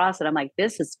came across it, I'm like,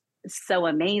 this is so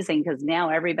amazing because now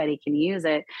everybody can use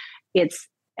it. It's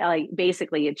like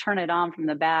basically you turn it on from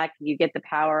the back, you get the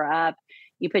power up,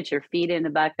 you put your feet in a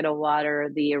bucket of water,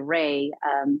 the array,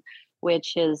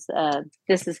 which is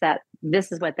this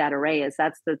is what that array is.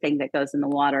 That's the thing that goes in the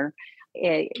water.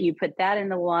 You put that in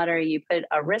the water. You put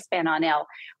a wristband on. Now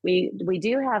we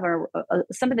do have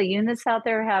some of the units out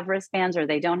there have wristbands, or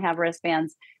they don't have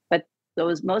wristbands. But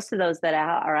most of those that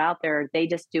are out there, they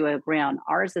just do a ground.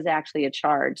 Ours is actually a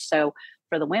charge. So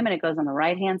for the women, it goes on the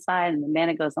right hand side, and the men,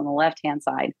 it goes on the left hand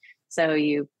side. So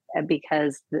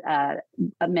because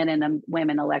men and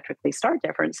women electrically start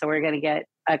different, so we're going to get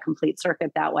a complete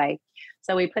circuit that way.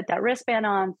 So we put that wristband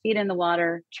on, feet in the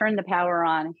water, turn the power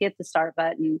on, hit the start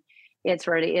button. It's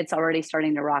already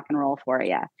starting to rock and roll for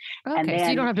you. And Okay, so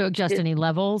you don't then have to adjust any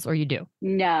levels, or you do?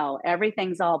 no,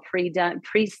 everything's all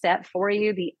preset for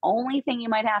you. The only thing you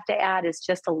might have to add is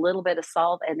just a little bit of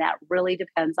salt, and that really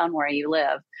depends on where you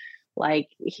live. Like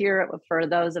here, for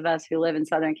those of us who live in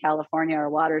Southern California, our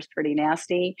water's pretty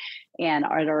nasty, and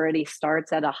it already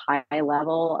starts at a high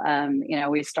level.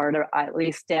 We start at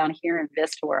least down here in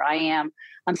Vista, where I am.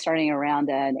 I'm starting around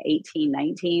an 18,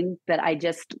 19. But I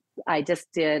just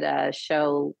did a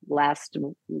show last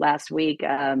week.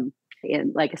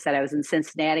 Like I said, I was in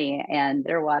Cincinnati, and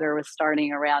their water was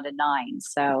starting around a 9.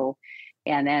 So.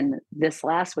 And then this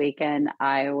last weekend,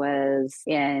 I was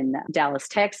in Dallas,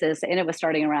 Texas, and it was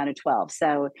starting around a 12.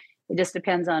 So It just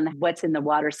depends on what's in the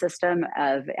water system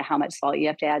of how much salt you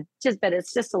have to add. But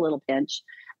it's just a little pinch.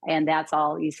 And that's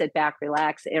all. You sit back,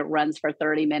 relax. It runs for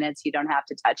 30 minutes. You don't have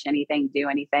to touch anything, do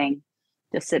anything.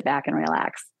 Just sit back and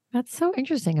relax. That's so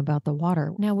interesting about the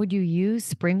water. Now, would you use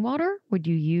spring water? Would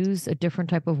you use a different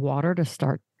type of water to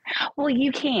start? Well,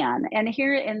 you can. And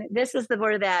this is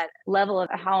where that level of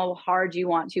how hard you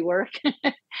want to work.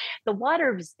 The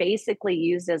water is basically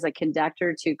used as a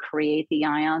conductor to create the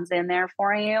ions in there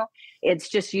for you. It's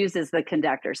just used as the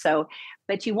conductor. So,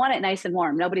 but you want it nice and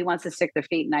warm. Nobody wants to stick their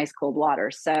feet in ice cold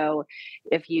water. So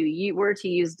if you were to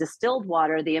use distilled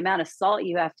water, the amount of salt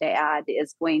you have to add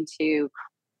is going to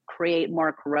create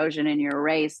more corrosion in your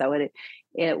array. So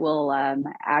it will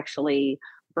actually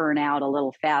burn out a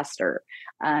little faster.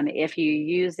 If you're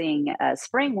using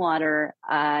spring water,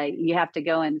 you have to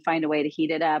go and find a way to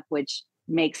heat it up, which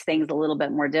makes things a little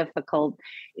bit more difficult.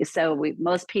 So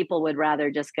most people would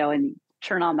rather just go and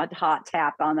turn on the hot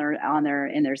tap in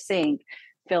their sink,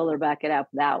 fill their bucket up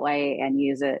that way, and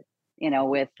use it,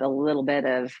 with a little bit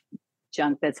of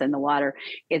junk that's in the water.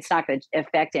 It's not going to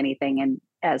affect anything. And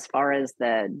as far as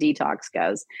the detox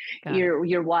goes,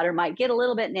 your water might get a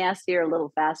little bit nastier, a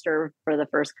little faster for the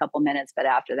first couple minutes, but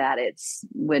after that, it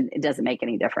doesn't make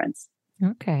any difference.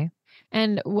 Okay.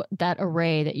 And that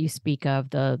array that you speak of,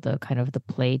 the kind of the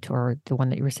plate, or the one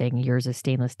that you were saying yours is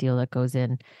stainless steel that goes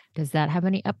in, does that have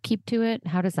any upkeep to it?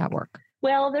 How does that work?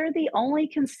 Well, they're the only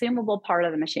consumable part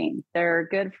of the machine. They're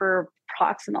good for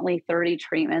approximately 30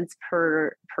 treatments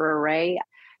per array.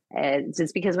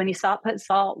 It's because when you put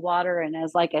salt, water, and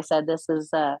like I said, this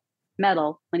is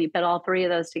metal. When you put all three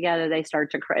of those together, it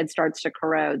starts to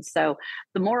corrode. So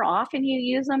the more often you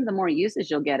use them, the more usage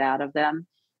you'll get out of them.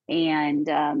 And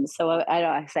so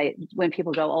I say, when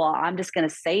people go, "Oh, I'm just going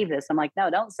to save this," I'm like, "No,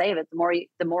 don't save it.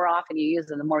 The more often you use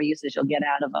them, the more usage you'll get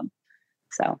out of them."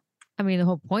 So, I mean, the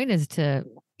whole point is to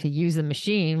use the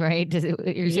machine, right?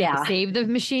 You're saying to save the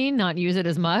machine, not use it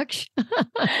as much?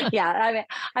 Yeah. I mean,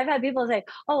 I've had people say,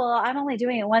 "Oh, well, I'm only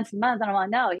doing it once a month." And I'm like,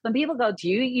 "No." When people go, "Do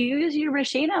you use your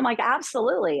machine?" I'm like,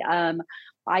 "Absolutely."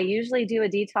 I usually do a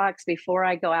detox before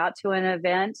I go out to an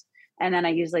event. And then I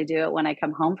usually do it when I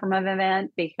come home from an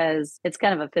event, because it's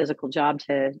kind of a physical job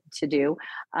to do.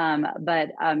 But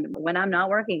when I'm not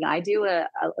working, I do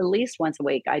at least once a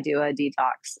week, I do a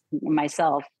detox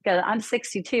myself, because I'm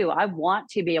 62. I want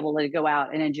to be able to go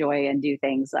out and enjoy and do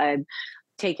things. I've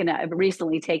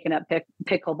recently taken up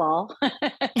pickleball.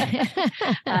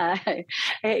 That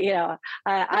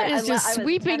is just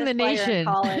sweeping the nation. In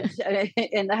college,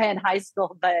 in high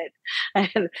school, but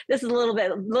this is a little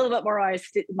bit more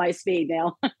my speed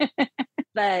now.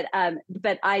 But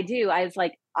I do. I was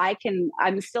like,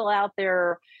 I'm still out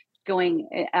there going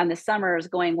on the summers,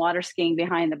 going water skiing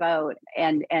behind the boat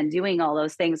and doing all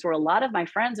those things, where a lot of my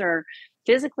friends are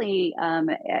physically,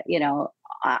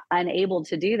 unable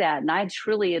to do that. And I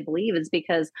truly believe it's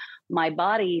because my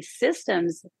body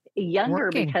system's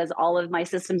younger, because all of my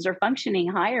systems are functioning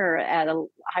higher at a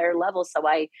higher level. So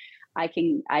I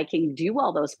can do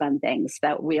all those fun things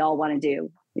that we all want to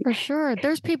do. For sure.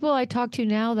 There's people I talk to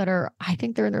now that I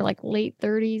think they're in their late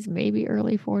 30s, maybe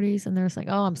early 40s. And they're just like,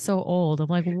 "Oh, I'm so old." I'm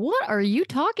like, "What are you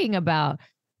talking about?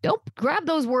 Don't grab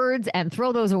those words and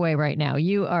throw those away right now.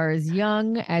 You are as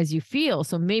young as you feel."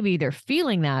 So maybe they're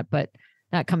feeling that, but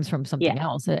that comes from something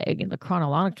else. The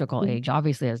chronological age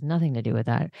obviously has nothing to do with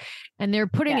that. And they're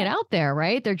putting it out there,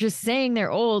 right? They're just saying they're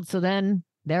old. So then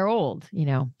they're old.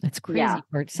 It's crazy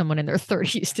for someone in their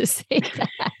 30s to say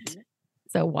that.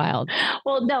 So wild.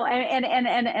 Well, no.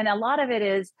 And a lot of it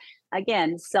is,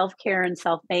 again, self-care and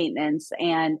self-maintenance.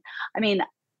 And I mean,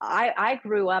 I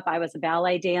grew up, I was a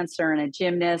ballet dancer and a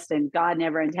gymnast, and God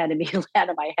never intended me to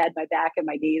land on my head, my back, and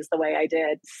my knees the way I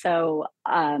did. So,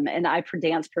 and I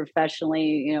danced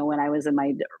professionally, when I was in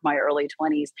my early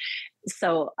 20s.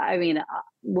 So, I mean,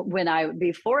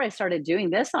 before I started doing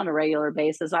this on a regular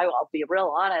basis, I'll be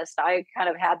real honest, I kind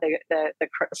of had the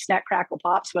snack crackle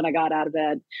pops when I got out of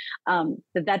bed.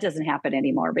 That doesn't happen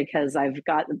anymore, because I've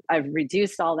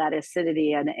reduced all that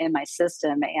acidity in my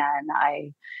system, and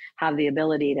I have the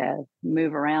ability to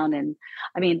move around. And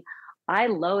I mean, I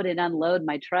load and unload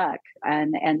my truck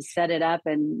and set it up.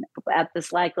 And at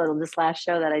this last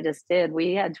show that I just did,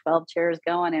 we had 12 chairs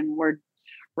going, and we're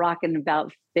rocking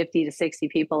about 50 to 60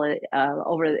 people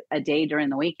over a day during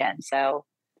the weekend. So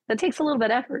that takes a little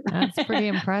bit of effort. That's pretty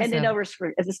impressive.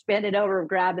 Spend it over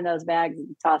grabbing those bags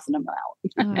and tossing them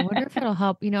out. Oh, I wonder if it'll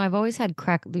help. I've always had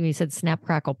you said snap,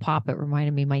 crackle, pop. It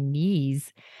reminded me of my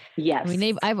knees. Yes. I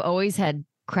mean, I've always had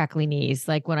crackly knees.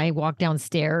 Like when I walk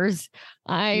downstairs,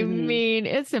 I Mhm. mean,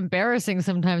 it's embarrassing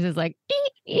sometimes. It's like,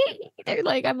 they're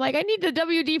like, I'm like, I need the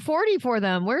WD-40 for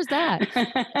them. Where's that?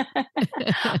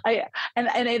 I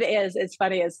and it is. It's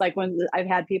funny. It's like when I've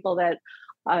had people that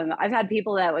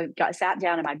got sat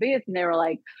down in my booth and they were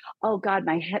like, "Oh God,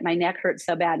 my neck hurts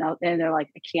so bad," and they're like,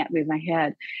 "I can't move my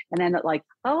head," and then like,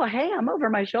 "Oh, hey, I'm over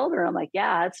my shoulder." I'm like,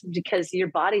 "Yeah, it's because your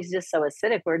body's just so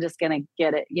acidic. We're just gonna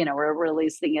get it. We're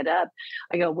releasing it up."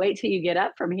 I go, "Wait till you get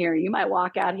up from here. You might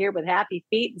walk out here with happy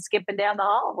feet and skipping down the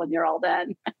hall when you're all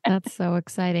done." That's so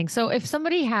exciting. So if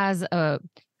somebody has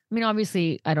I mean,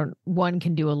 obviously, I don't, one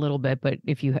can do a little bit, but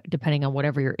if you, depending on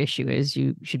whatever your issue is,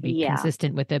 you should be Yeah.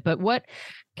 consistent with it. But what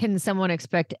can someone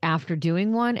expect after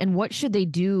doing one? And what should they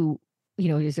do?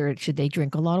 Should they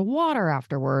drink a lot of water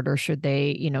afterward, or should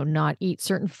they, not eat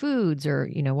certain foods, or,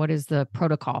 what is the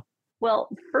protocol? Well,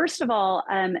 first of all,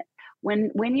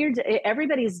 when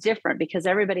everybody's different because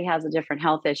everybody has a different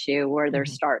health issue where they're Mhm.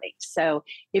 starting. So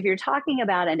if you're talking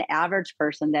about an average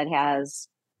person that has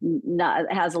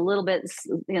a little bit,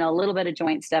 a little bit of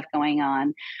joint stuff going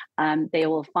on, they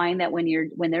will find that when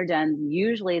they're done,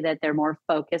 usually that they're more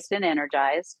focused and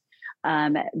energized.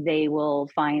 They will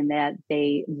find that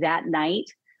that night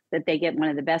that they get one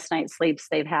of the best night's sleeps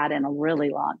they've had in a really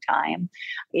long time.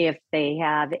 If they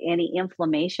have any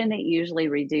inflammation, it usually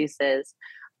reduces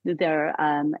their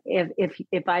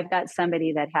if I've got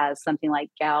somebody that has something like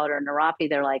gout or neuropathy,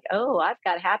 they're like, "Oh, I've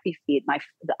got happy feet.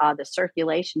 The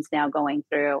circulation's now going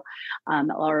through."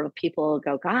 Or people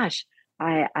go, "Gosh,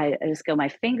 I just go, my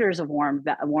fingers have warmed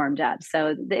up."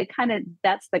 So they kind of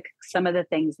that's the some of the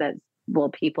things that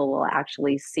people will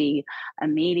actually see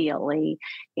immediately.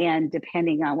 And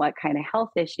depending on what kind of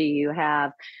health issue you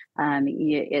have,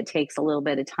 it takes a little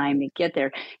bit of time to get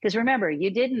there. Because remember, you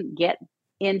didn't get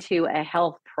into a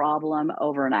health problem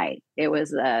overnight. It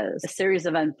was a series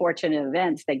of unfortunate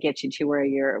events that get you to where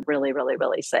you're really, really,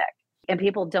 really sick. And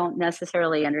people don't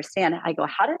necessarily understand. I go,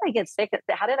 "How did I get sick?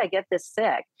 How did I get this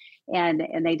sick?" And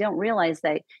they don't realize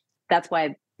that that's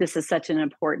why this is such an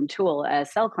important tool.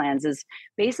 Cell cleanse is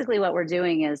basically what we're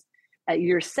doing is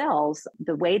your cells,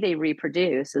 the way they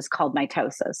reproduce is called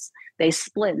mitosis. They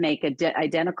split, make an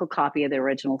identical copy of the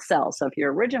original cell. So if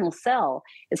your original cell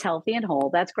is healthy and whole,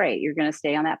 that's great. You're going to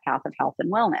stay on that path of health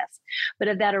and wellness. But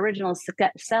if that original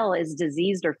cell is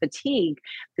diseased or fatigued,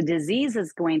 the disease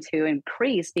is going to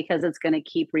increase because it's going to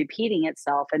keep repeating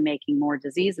itself and making more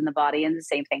disease in the body. And the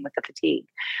same thing with the fatigue.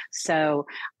 So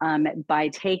by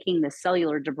taking the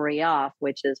cellular debris off,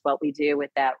 which is what we do with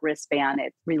that wristband,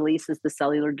 it releases the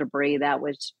cellular debris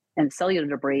and cellular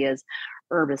debris is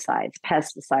herbicides,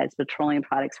 pesticides, petroleum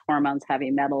products, hormones, heavy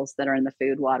metals that are in the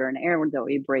food, water, and air that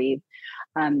we breathe.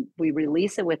 We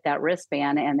release it with that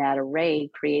wristband, and that array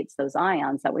creates those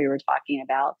ions that we were talking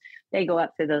about. They go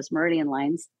up through those meridian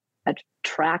lines,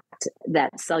 attract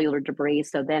that cellular debris.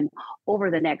 So then over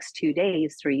the next 2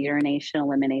 days through urination,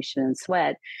 elimination, and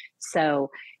sweat. So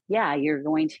yeah, you're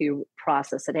going to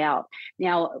process it out.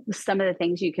 Now, some of the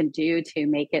things you can do to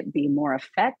make it be more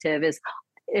effective is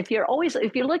if you're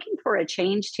looking for a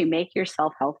change to make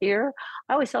yourself healthier,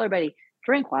 I always tell everybody,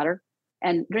 drink water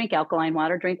and drink alkaline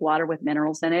water, drink water with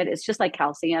minerals in it. It's just like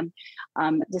calcium.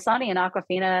 Dasani and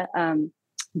Aquafina,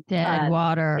 Dead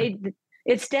water. they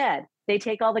it's dead. They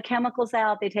take all the chemicals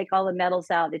out, they take all the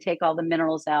metals out, they take all the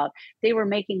minerals out. They were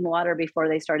making water before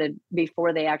they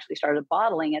actually started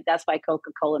bottling it. That's why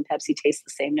Coca-Cola and Pepsi taste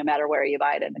the same no matter where you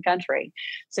buy it in the country.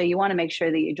 So you want to make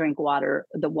sure that you drink water,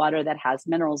 the water that has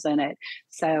minerals in it.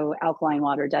 So alkaline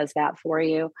water does that for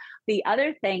you. The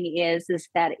other thing is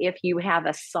that if you have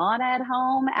a sauna at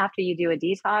home after you do a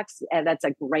detox, that's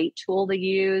a great tool to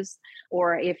use.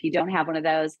 Or if you don't have one of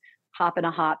those, hop in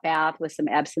a hot bath with some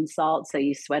Epsom salt so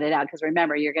you sweat it out. Because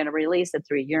remember, you're going to release it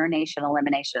through urination,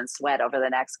 elimination, and sweat over the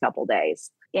next couple days.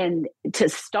 And to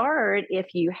start,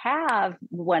 if you have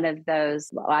one of those,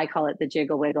 I call it the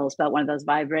jiggle wiggles, but one of those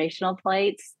vibrational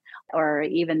plates, or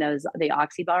even the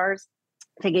oxy bars,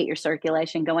 to get your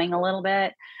circulation going a little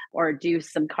bit, or do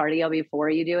some cardio before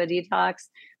you do a detox.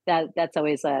 That's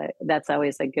always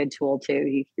a good tool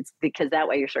too. It's because that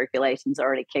way your circulation's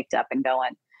already kicked up and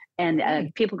going.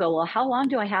 And people go, "Well, how long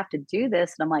do I have to do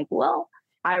this?" And I'm like, "Well,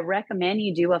 I recommend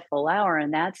you do a full hour."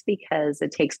 And that's because it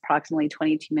takes approximately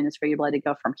 22 minutes for your blood to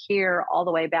go from here all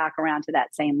the way back around to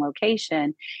that same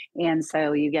location. And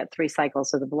so you get 3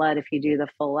 cycles of the blood if you do the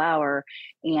full hour.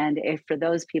 And if for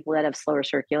those people that have slower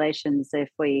circulations, if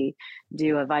we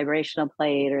do a vibrational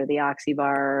plate or the oxy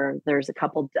bar, there's a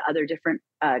couple other different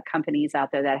companies out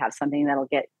there that have something that'll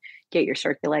get your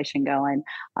circulation going.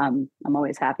 I'm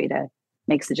always happy to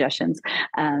make suggestions.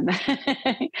 Um,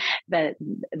 but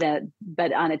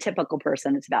but on a typical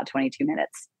person, it's about 22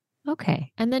 minutes.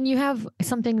 Okay. And then you have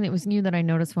something that was new that I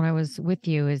noticed when I was with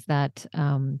you is that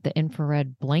the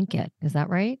infrared blanket. Is that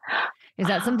right? Is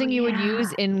that Oh, something you would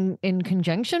use yeah, in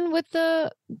conjunction with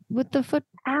the foot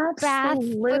bath, with the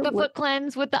absolutely. foot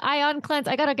cleanse, with the ion cleanse?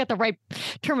 I gotta get the right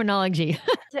terminology.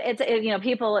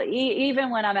 People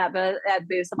even when I'm at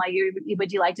booths, I'm like,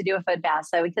 would you like to do a foot bath?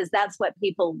 So because that's what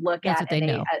people look That's at what they and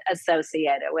they know.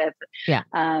 associate it with. Yeah.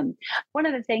 One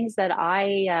of the things that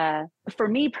for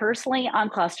me personally, I'm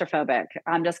claustrophobic.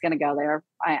 I'm just going to go there.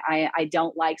 I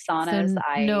don't like So saunas. no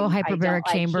I don't hyperbaric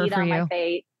like chamber heat for on my you.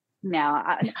 face. No,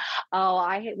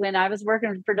 when I was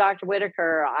working for Dr.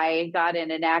 Whitaker, I got in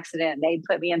an accident. They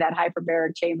put me in that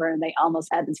hyperbaric chamber, and they almost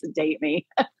had to sedate me.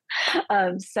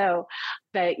 So,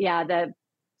 but yeah,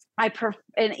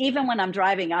 and even when I'm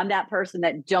driving, I'm that person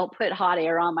that don't put hot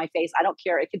air on my face. I don't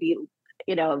care. It could be,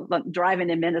 driving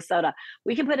in Minnesota.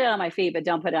 We can put it on my feet, but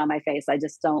don't put it on my face. I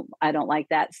don't like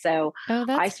that. So Oh, I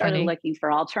that's started funny. looking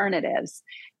for alternatives.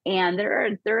 And there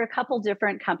are a couple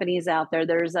different companies out there.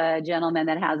 There's a gentleman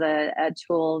that has a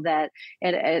tool that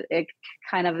it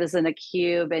kind of is in a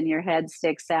cube and your head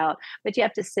sticks out, but you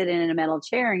have to sit in a metal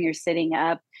chair and you're sitting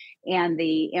up and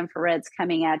the infrared's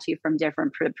coming at you from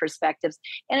different perspectives.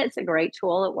 And it's a great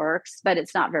tool. It works, but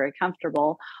it's not very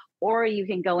comfortable. Or you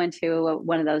can go into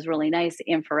one of those really nice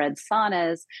infrared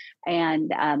saunas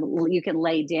and you can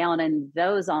lay down in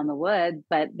those on the wood.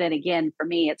 But then again, for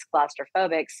me, it's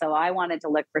claustrophobic. So I wanted to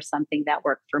look for something that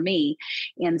worked for me.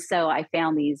 And so I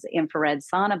found these infrared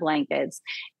sauna blankets.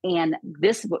 And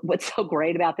what's so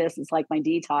great about this is like my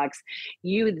Detox.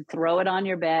 You throw it on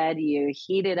your bed, you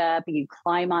heat it up, you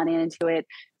climb on into it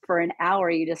for an hour.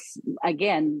 You just,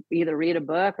 again, either read a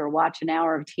book or watch an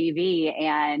hour of TV,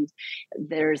 and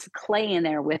there's clay in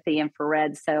there with the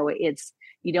infrared. So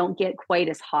you don't get quite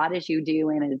as hot as you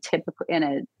do in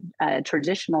a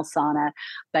traditional sauna,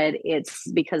 but it's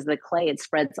because the clay, it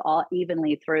spreads all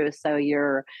evenly through. So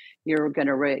you're going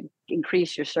to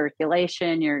increase your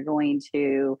circulation. You're going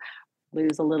to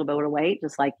lose a little bit of weight,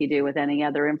 just like you do with any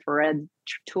other infrared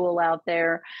tool out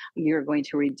there. You're going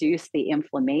to reduce the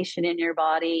inflammation in your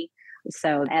body.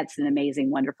 So that's an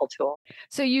amazing, wonderful tool.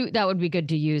 So that would be good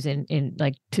to use in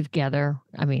like together.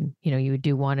 I mean, you would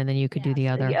do one and then you could do Yes. the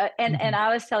other. Yeah. And Mm-hmm. I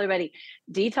always tell everybody,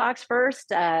 detox first,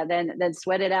 then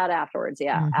sweat it out afterwards.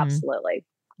 Yeah, Mm-hmm. absolutely.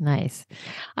 Nice.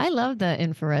 I love the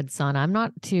infrared sauna. I'm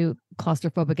not too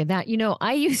claustrophobic in that.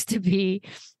 I used to be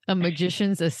a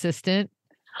magician's assistant.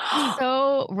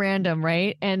 So random,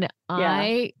 right? And Yeah.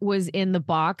 I was in the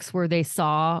box where they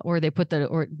put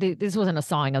this wasn't a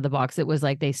sawing of the box. It was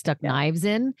like they stuck Yeah. knives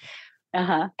in.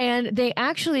 Uh-huh. And they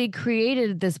actually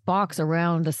created this box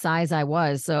around the size I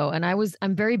was.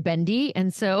 I'm very bendy.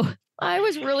 And so I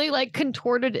was really like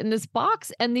contorted in this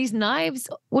box, and these knives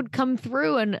would come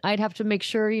through, and I'd have to make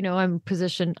sure, I'm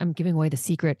positioned. I'm giving away the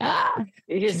secret.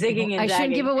 You're zigging and I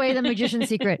shouldn't give zagging. away the magician's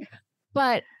secret.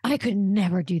 But I could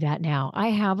never do that now.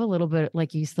 I have a little bit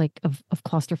of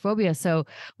claustrophobia. So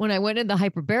when I went in the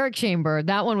hyperbaric chamber,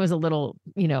 that one was a little,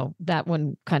 that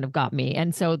one kind of got me.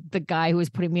 And so the guy who was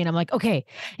putting me in, I'm like, okay,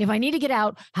 if I need to get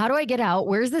out, how do I get out?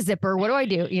 Where's the zipper? What do I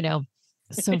do?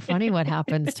 So funny what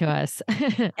happens to us.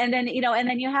 And then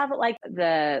you have like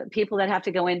the people that have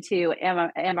to go into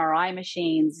MRI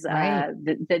machines. Right.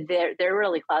 They're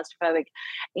really claustrophobic.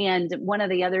 And one of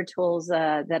the other tools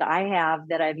that I have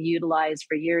that I've utilized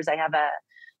for years,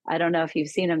 I don't know if you've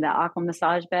seen them, the aqua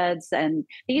massage beds, and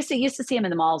you used to see them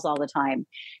in the malls all the time.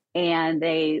 And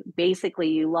they basically,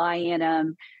 you lie in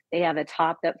them. They have a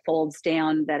top that folds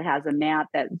down that has a mat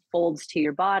that folds to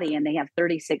your body, and they have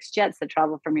 36 jets that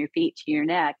travel from your feet to your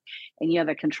neck. And you have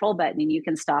a control button, and you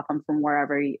can stop them from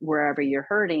wherever you're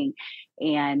hurting.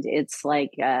 And it's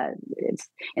like it's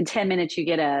in 10 minutes you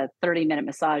get a 30-minute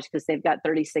massage because they've got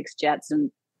 36 jets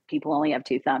and people only have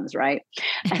two thumbs, right?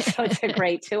 So it's a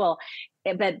great tool.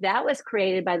 But that was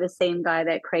created by the same guy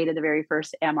that created the very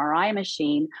first MRI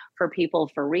machine for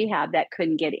people for rehab that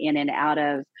couldn't get in and out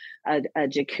of a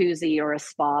jacuzzi or a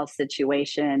spa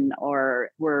situation, or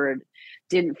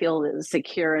didn't feel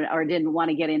secure or didn't want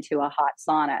to get into a hot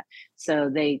sauna. So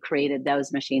they created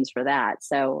those machines for that.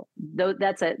 So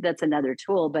that's another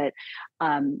tool. But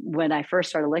when I first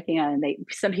started looking at it,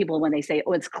 some people, when they say,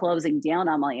 "Oh, it's closing down,"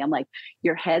 I'm like,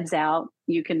 your head's out,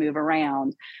 you can move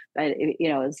around. But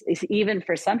it's even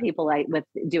for some people, with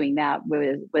doing that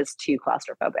was too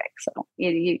claustrophobic. So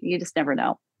you just never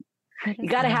know. That You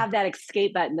is got to nice. have that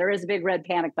escape button. There is a big red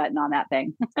panic button on that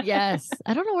thing. Yes.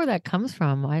 I don't know where that comes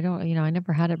from. I don't, I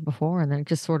never had it before and then it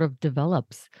just sort of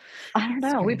develops. I don't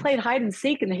know. We played Strange. hide and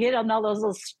seek and hid on all those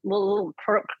little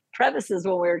crevices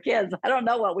when we were kids. I don't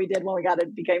know what we did when we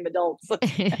became adults.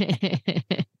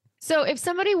 So if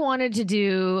somebody wanted to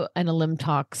do an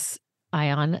Alimtox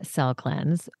ion cell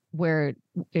cleanse, where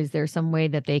is there some way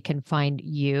that they can find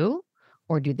you?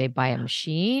 Or do they buy a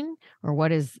machine? Or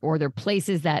or are there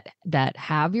places that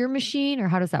have your machine? Or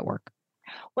how does that work?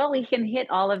 Well, we can hit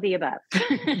all of the above.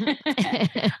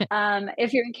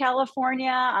 If you're in California,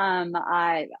 I'm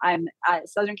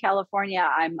Southern California.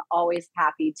 I'm always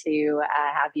happy to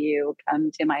have you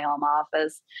come to my home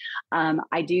office.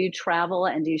 I do travel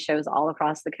and do shows all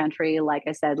across the country. Like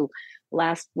I said,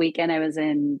 last weekend I was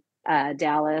in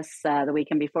Dallas. The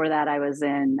weekend before that, I was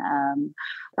in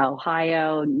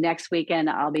Ohio. Next weekend,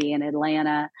 I'll be in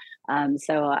Atlanta.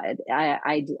 So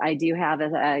I do have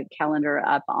a calendar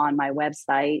up on my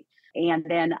website. And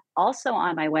then also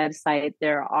on my website,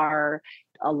 there are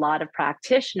a lot of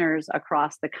practitioners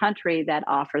across the country that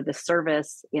offer the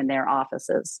service in their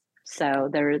offices. So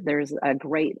there's a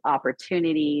great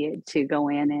opportunity to go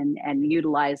in and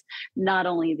utilize not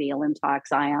only the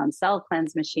Alimtox Ion Cell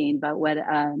Cleanse machine, but what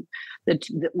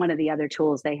one of the other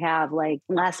tools they have. Like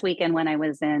last weekend when I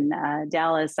was in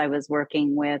Dallas, I was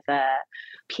working with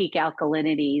Peak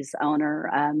Alkalinity's owner,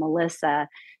 Melissa,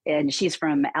 and she's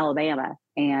from Alabama.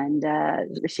 And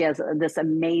she has this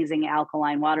amazing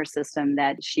alkaline water system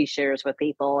that she shares with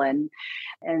people, and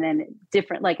then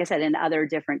different, like I said, and other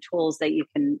different tools that you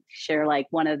can share. Like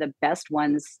one of the best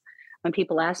ones, when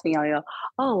people ask me, I go,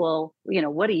 "Oh, well,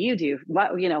 what do you do?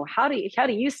 What, how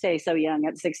do you stay so young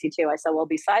at 62?" I said, "Well,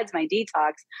 besides my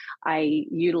detox, I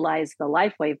utilize the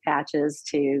LifeWave patches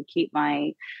to keep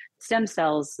my stem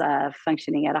cells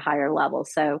functioning at a higher level."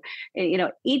 So,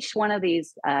 each one of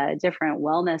these different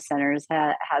wellness centers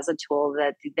has a tool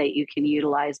that you can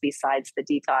utilize besides the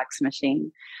detox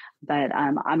machine. But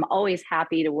I'm always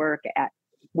happy to work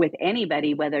with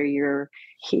anybody, whether you're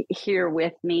here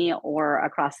with me or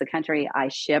across the country. I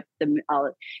ship them.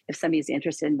 If somebody's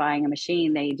interested in buying a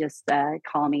machine, they just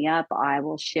call me up. I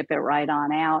will ship it right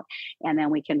on out, and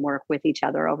then we can work with each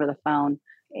other over the phone.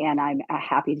 And I'm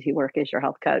happy to work as your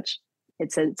health coach.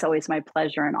 It's always my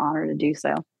pleasure and honor to do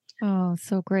so. Oh,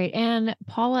 so great. And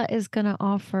Paula is going to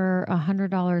offer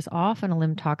 $100 off an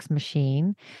Alimtox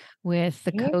machine with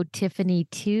the Yeah. code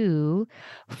Tiffany2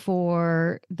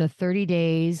 for the 30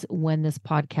 days when this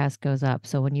podcast goes up.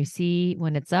 So when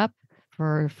it's up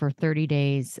for 30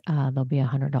 days, there'll be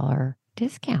 $100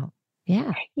 discount.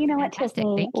 Yeah. You know what, Fantastic.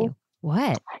 Tiffany? Thank you.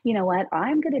 What? You know what?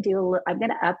 I'm going to I'm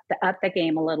going to up the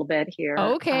game a little bit here.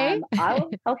 Okay.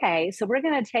 Okay. So we're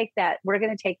going to take that. We're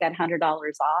going to take that $100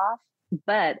 off,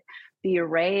 but the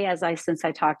array, since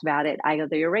I talked about it,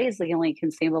 the array is the only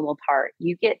consumable part.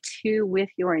 You get two with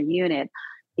your unit.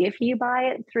 If you buy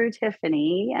it through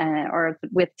Tiffany or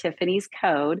with Tiffany's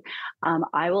code,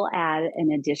 I will add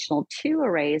an additional two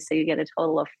arrays. So you get a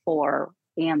total of four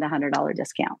and the $100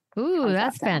 discount. Ooh, How's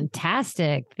that's that sound?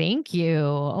 fantastic. Thank you.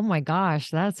 Oh my gosh,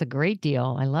 that's a great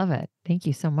deal. I love it. Thank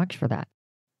you so much for that.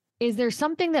 Is there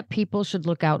something that people should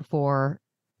look out for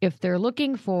if they're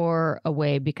looking for a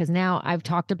way? Because now I've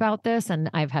talked about this and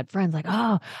I've had friends like,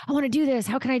 oh, I want to do this.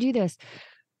 How can I do this?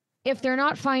 If they're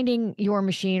not finding your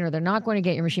machine or they're not going to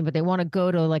get your machine, but they want to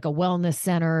go to like a wellness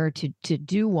center to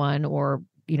do one, or,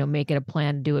 make it a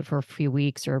plan to do it for a few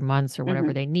weeks or months or whatever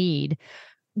Mhm. they need,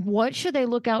 what should they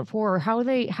look out for? Or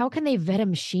how can they vet a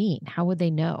machine? How would they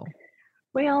know?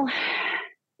 Well,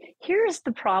 here's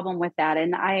the problem with that,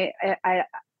 and I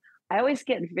always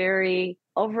get very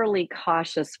overly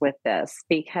cautious with this,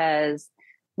 because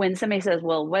when somebody says,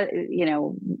 "Well,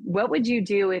 what would you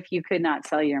do if you could not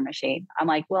sell your machine?" I'm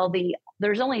like, "Well,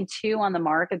 there's only two on the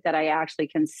market that I actually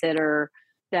consider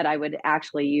that I would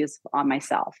actually use on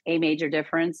myself. A Major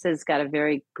Difference has got a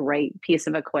very great piece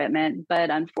of equipment, but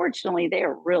unfortunately, they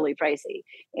are really pricey.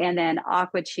 And then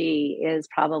Aqua Chi is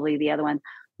probably the other one.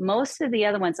 Most of the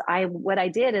other ones, what I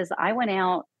did is I went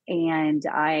out and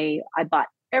I bought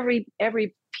every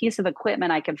piece of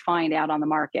equipment I could find out on the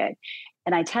market,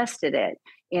 and I tested it.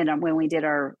 And when we did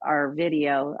our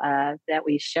video that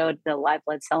we showed the live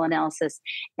blood cell analysis,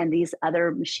 and these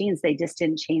other machines, they just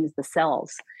didn't change the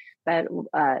cells. But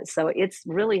so it's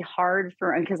really hard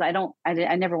because I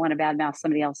never want to badmouth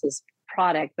somebody else's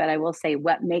product, but I will say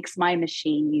what makes my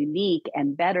machine unique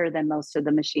and better than most of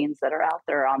the machines that are out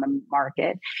there on the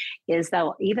market is,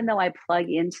 though, even though I plug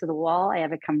into the wall, I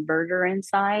have a converter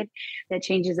inside that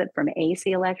changes it from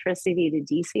AC electricity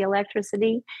to DC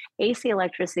electricity. AC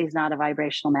electricity is not a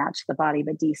vibrational match to the body,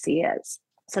 but DC is.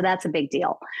 So that's a big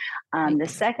deal. The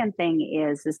second thing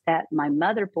is that my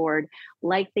motherboard,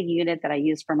 like the unit that I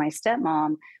use for my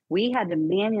stepmom, we had to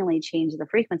manually change the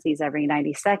frequencies every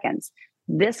 90 seconds.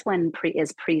 This one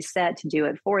is preset to do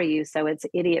it for you. So it's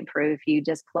idiot proof. You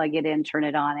just plug it in, turn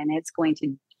it on, and it's going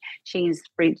to change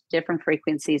different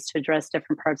frequencies to address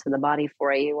different parts of the body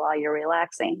for you while you're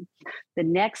relaxing. The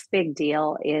next big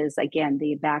deal is, again,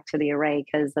 the back to the array,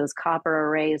 because those copper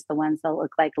arrays, the ones that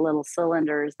look like little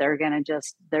cylinders, they're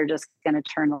just going to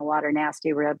turn the water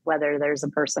nasty, whether there's a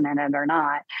person in it or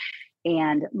not.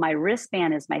 And my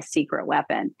wristband is my secret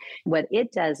weapon. What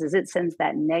it does is it sends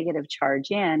that negative charge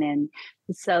in. And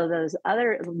so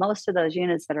most of those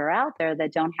units that are out there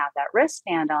that don't have that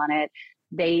wristband on it,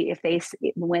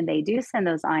 when they do send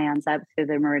those ions up through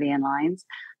the meridian lines,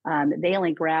 they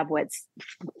only grab what's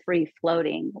free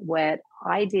floating. What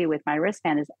I do with my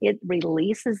wristband is it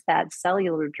releases that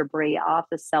cellular debris off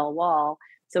the cell wall.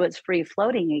 So it's free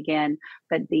floating again,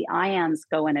 but the ions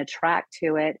go and attract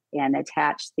to it and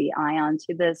attach the ion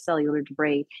to the cellular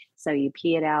debris. So you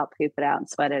pee it out, poop it out, and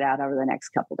sweat it out over the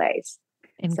next couple of days.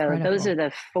 Incredible. So those are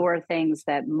the 4 things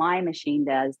that my machine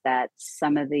does that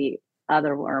some of the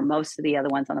other or most of the other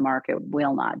ones on the market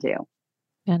will not do.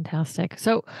 Fantastic.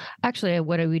 So actually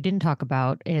what we didn't talk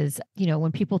about is,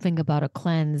 when people think about a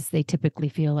cleanse, they typically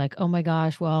feel like, oh my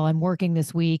gosh, well, I'm working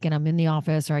this week and I'm in the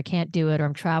office, or I can't do it, or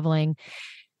I'm traveling.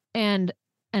 And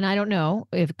I don't know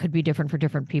if it could be different for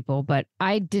different people, but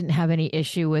I didn't have any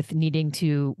issue with needing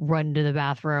to run to the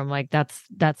bathroom. Like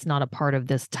that's not a part of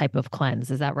this type of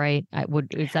cleanse. Is that right?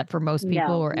 Is that for most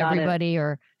people or everybody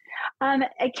or?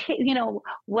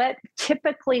 What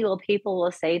typically people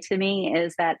will say to me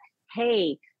is that,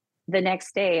 hey, the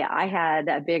next day I had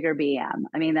a bigger BM.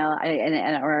 I mean,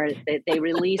 or they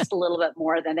released a little bit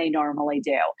more than they normally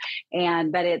do.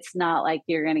 But it's not like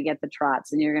you're going to get the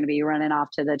trots and you're going to be running off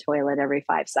to the toilet every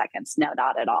 5 seconds. No,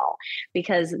 not at all.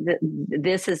 Because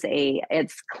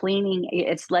it's cleaning,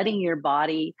 it's letting your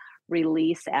body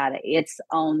release at its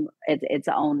own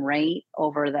rate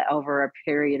over a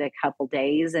period, a couple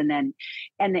days. And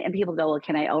people go, well,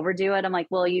 can I overdo it? I'm like,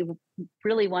 well, you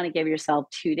really want to give yourself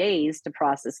 2 days to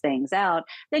process things out.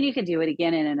 Then you can do it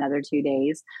again in another 2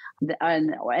 days.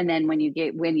 And then when you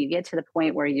get to the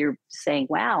point where you're saying,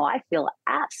 wow, I feel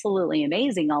absolutely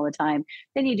amazing all the time,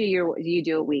 then you do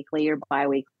it weekly or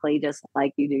bi-weekly, just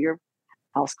like you do your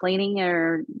house cleaning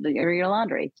or your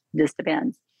laundry. This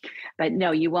depends. But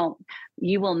no, you will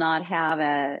not have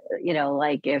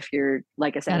like if you're,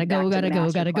 like I said, gotta go.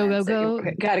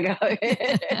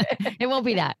 It won't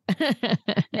be that.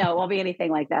 No, it won't be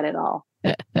anything like that at all.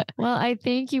 Well, I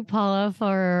thank you, Paula,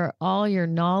 for all your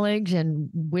knowledge and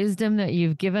wisdom that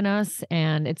you've given us.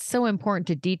 And it's so important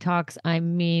to detox. I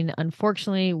mean,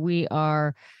 unfortunately, we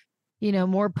are,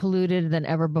 more polluted than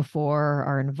ever before.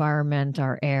 Our environment,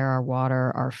 our air, our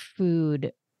water, our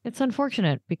food. It's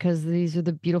unfortunate because these are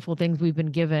the beautiful things we've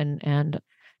been given. And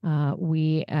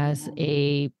we as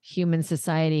a human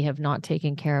society have not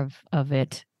taken care of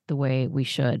it the way we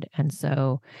should. And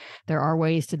so there are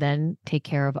ways to then take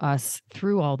care of us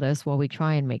through all this while we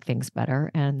try and make things better.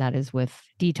 And that is with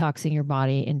detoxing your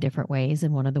body in different ways.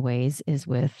 And one of the ways is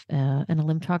with an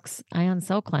Alimtox ion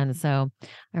cell cleanse. So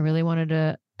I really wanted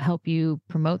to help you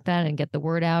promote that and get the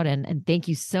word out. And thank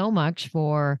you so much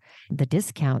for the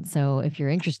discount. So if you're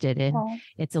interested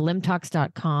it's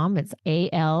alimtox.com. It's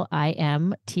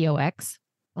ALIMTOX,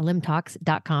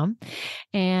 alimtox.com.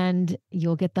 And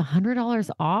you'll get the $100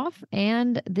 off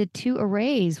and the 2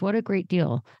 arrays. What a great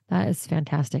deal. That is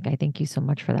fantastic. I thank you so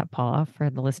much for that, Paula,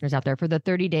 for the listeners out there, for the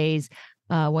 30 days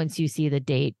once you see the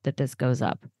date that this goes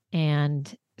up.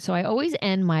 And so I always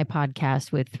end my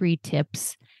podcast with 3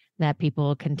 tips that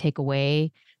people can take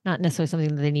away, not necessarily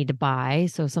something that they need to buy.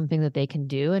 So something that they can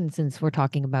do. And since we're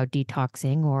talking about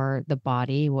detoxing or the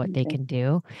body, what they can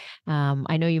do.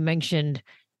 I know you mentioned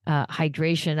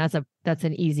hydration. That's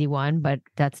an easy one, but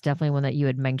that's definitely one that you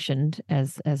had mentioned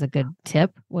as a good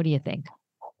tip. What do you think?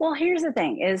 Well, here's the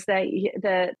thing is that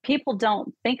the people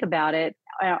don't think about it.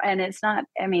 And it's not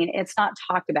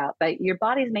talked about, but your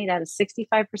body's made out of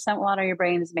 65% water. Your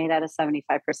brain is made out of 75%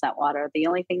 water. The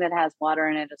only thing that has water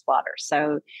in it is water.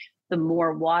 So the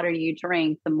more water you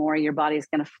drink, the more your body's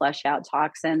going to flush out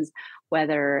toxins,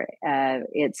 whether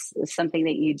it's something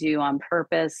that you do on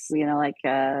purpose, like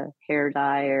a hair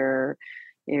dye or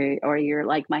you're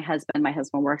like my husband. My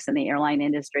husband works in the airline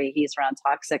industry. He's around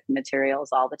toxic materials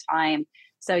all the time.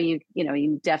 So you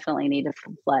definitely need to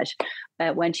flush.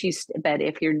 But but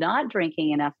if you're not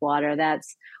drinking enough water,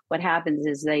 that's what happens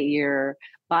is that your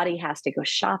body has to go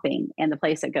shopping, and the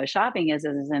place that goes shopping is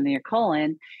in your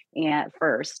colon and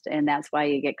first, and that's why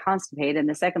you get constipated. And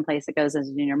the second place it goes is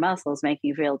in your muscles, making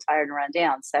you feel tired and run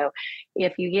down. So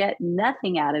if you get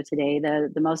nothing out of today,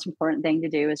 the most important thing to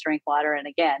do is drink water. And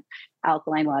again,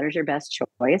 alkaline water is your best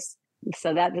choice.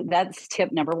 So that's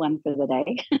tip number one for the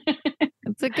day.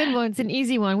 It's a good one. It's an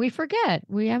easy one. We forget.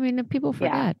 People Yeah.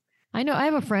 forget. I know I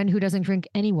have a friend who doesn't drink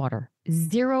any water,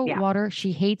 zero Yeah. water.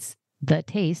 She hates the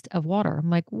taste of water. I'm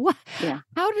like, what? Yeah.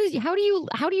 How do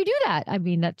you do that? I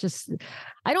mean,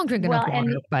 I don't drink enough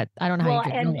water, but I don't know how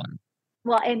you get no one.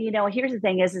 Well, and here's the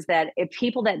thing is that if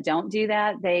people that don't do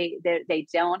that, they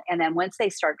don't, and then once they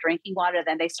start drinking water,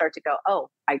 then they start to go, oh,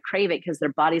 I crave it, because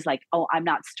their body's like, oh, I'm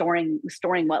not storing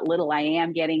what little I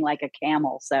am getting, like a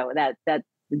camel. So that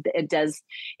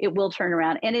it will turn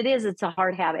around, and it's a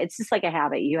hard habit. It's just like a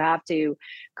habit. You have to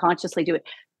consciously do it.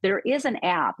 There is an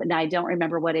app, and I don't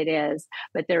remember what it is,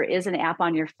 but there is an app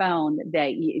on your phone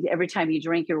that every time you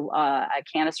drink a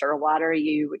canister of water,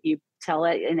 you tell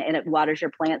it, and it waters your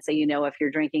plants, so you know if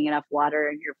you're drinking enough water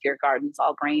and if your garden's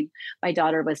all green. My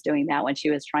daughter was doing that when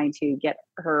she was trying to get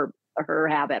her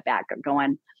habit back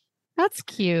going. That's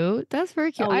cute. That's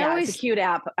very cute. Oh yeah, it's a cute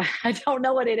app. I don't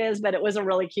know what it is, but it was a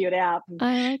really cute app.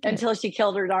 I like until she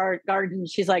killed her garden.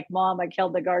 She's like, Mom, I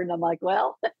killed the garden. I'm like,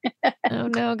 well. Oh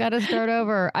no, got to start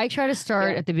over. I try to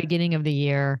start at the beginning of the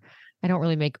year. I don't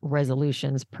really make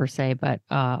resolutions per se, but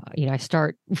I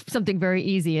start something very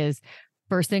easy. Is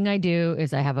first thing I do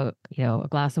is I have a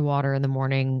glass of water in the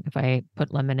morning. If I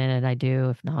put lemon in it, I do.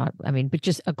 If not, but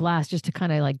just a glass, just to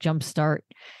kind of like jumpstart,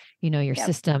 your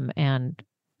system. And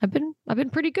I've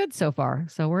been pretty good so far.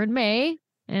 So we're in May,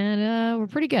 and we're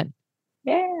pretty good.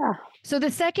 Yeah. So the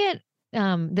second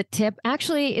the tip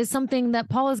actually is something that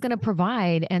Paula is going to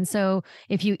provide. And so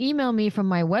if you email me from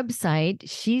my website,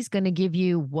 she's going to give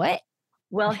you what?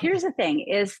 Well, here's the thing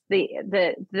is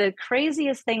the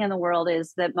craziest thing in the world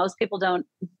is that most people don't,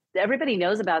 everybody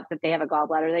knows about that they have a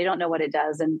gallbladder. They don't know what it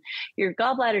does. And your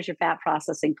gallbladder is your fat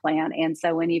processing plant. And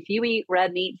so if you eat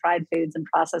red meat, fried foods, and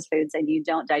processed foods, and you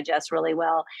don't digest really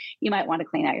well, you might want to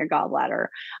clean out your gallbladder.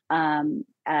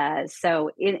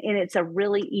 So it's a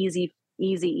really easy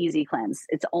cleanse.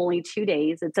 It's only 2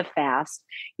 days. It's a fast.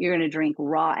 You're going to drink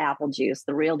raw apple juice,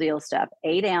 the real deal stuff,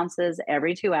 8 ounces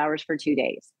every 2 hours for 2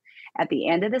 days. At the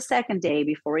end of the second day,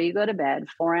 before you go to bed,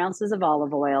 4 ounces of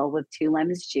olive oil with 2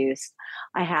 lemons juice.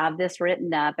 I have this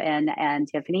written up, and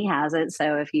Tiffany has it.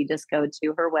 So if you just go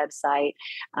to her website,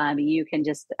 you can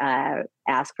just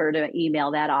ask her to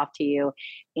email that off to you.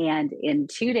 And in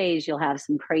 2 days, you'll have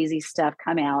some crazy stuff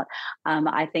come out.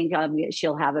 I think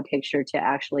she'll have a picture to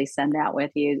actually send that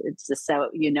with you. It's just so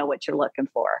you know what you're looking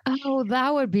for. Oh,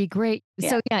 that would be great.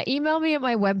 Yeah. So yeah, email me at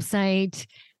my website.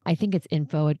 I think it's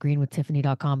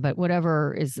info@greenwithtiffany.com, but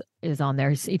whatever is on there.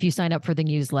 If you sign up for the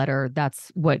newsletter,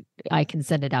 that's what I can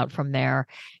send it out from there.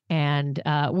 And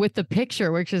with the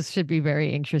picture, which should be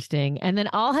very interesting. And then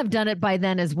I'll have done it by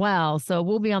then as well. So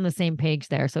we'll be on the same page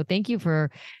there. So thank you for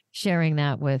sharing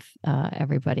that with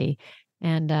everybody.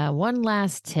 And one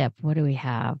last tip. What do we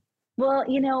have? Well,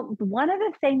 one of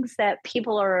the things that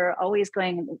people are always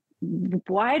going,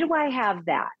 why do I have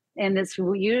that? And it's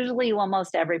usually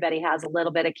almost everybody has a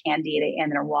little bit of candida in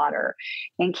their water,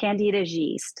 and candida is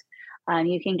yeast.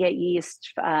 You can get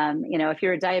yeast. If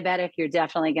you're a diabetic, you're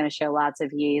definitely going to show lots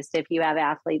of yeast. If you have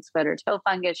athlete's foot or toe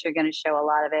fungus, you're going to show a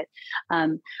lot of it.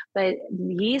 But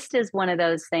yeast is one of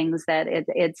those things that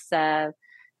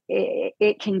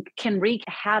it can wreak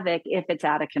havoc if it's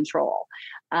out of control.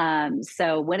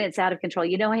 So when it's out of control,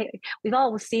 we've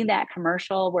all seen that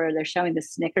commercial where they're showing the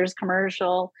Snickers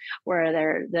commercial where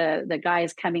the guy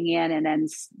is coming in, and then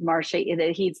Marcia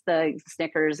eats the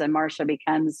Snickers and Marcia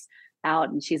becomes out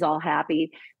and she's all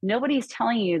happy. Nobody's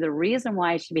telling you the reason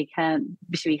why she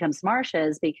becomes Marcia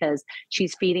is because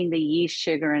she's feeding the yeast,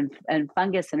 sugar, and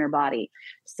fungus in her body.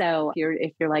 So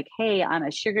if you're like, hey, I'm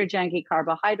a sugar junkie,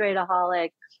 carbohydrateaholic,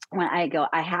 when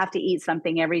I have to eat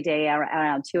something every day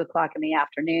around 2:00 in the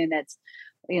afternoon. That's,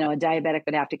 a diabetic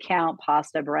would have to count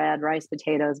pasta, bread, rice,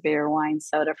 potatoes, beer, wine,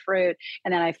 soda, fruit.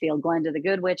 And then I feel Glenda the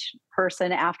Good Witch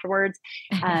person afterwards.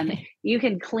 You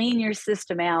can clean your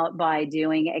system out by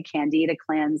doing a candida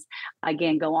cleanse.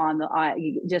 Again,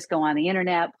 you just go on the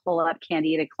internet, pull up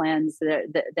candida cleanse.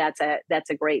 That's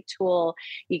a great tool.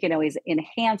 You can always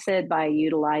enhance it by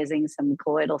utilizing some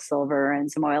colloidal silver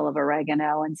and some oil of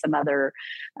oregano and some other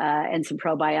and some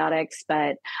probiotics.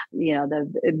 But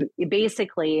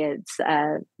basically it's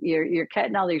you're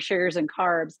cutting all your sugars and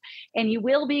carbs, and you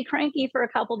will be cranky for a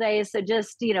couple days. So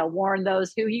just warn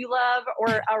those who you love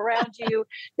or around you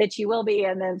that you will be,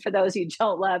 and then for those you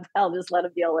don't love, hell, just let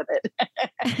them deal with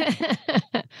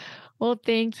it. Well,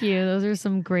 thank you. Those are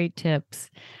some great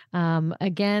tips.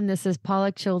 Again, this is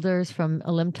Paula Childers from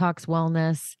Alimtox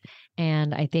Wellness,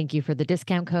 and I thank you for the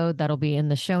discount code that'll be in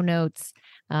the show notes.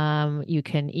 You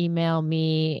can email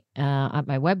me at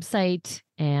my website,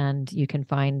 and you can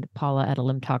find Paula at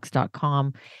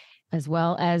alimtox.com, as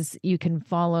well as you can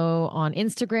follow on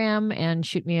Instagram and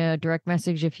shoot me a direct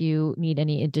message if you need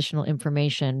any additional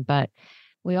information. But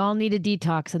we all need a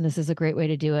detox, and this is a great way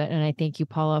to do it. And I thank you,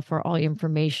 Paula, for all your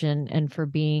information and for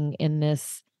being in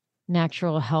this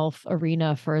natural health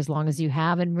arena for as long as you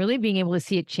have, and really being able to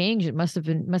see it change. It must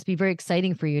be very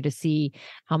exciting for you to see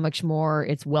how much more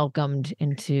it's welcomed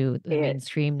into the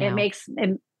mainstream now.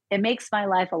 It makes my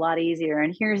life a lot easier.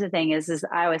 And here's the thing is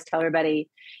I always tell everybody,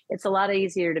 it's a lot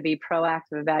easier to be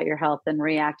proactive about your health than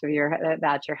reactive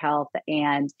about your health.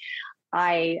 And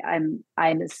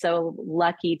I'm so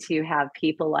lucky to have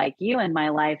people like you in my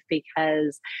life,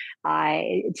 because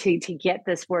to get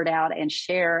this word out and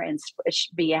share and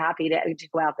be happy to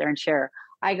go out there and share.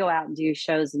 I go out and do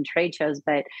shows and trade shows,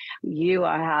 but you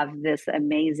have this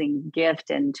amazing gift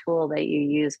and tool that you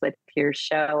use with your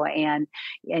show and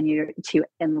you to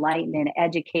enlighten and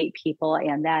educate people.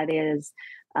 And that is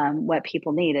what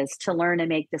people need, is to learn and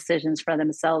make decisions for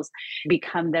themselves,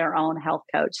 become their own health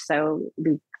coach. So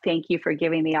thank you for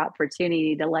giving the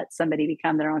opportunity to let somebody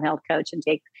become their own health coach and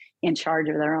take in charge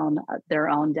of their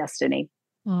own destiny.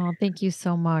 Oh, thank you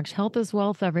so much. Health is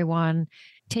wealth, everyone.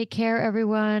 Take care,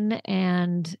 everyone.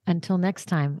 And until next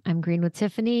time, I'm Green with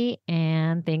Tiffany,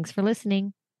 and thanks for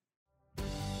listening.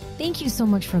 Thank you so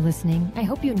much for listening. I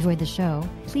hope you enjoyed the show.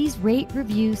 Please rate,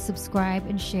 review, subscribe,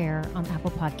 and share on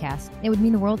Apple Podcasts. It would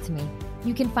mean the world to me.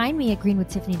 You can find me at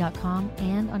greenwithtiffany.com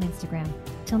and on Instagram.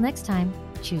 Till next time,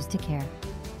 choose to care.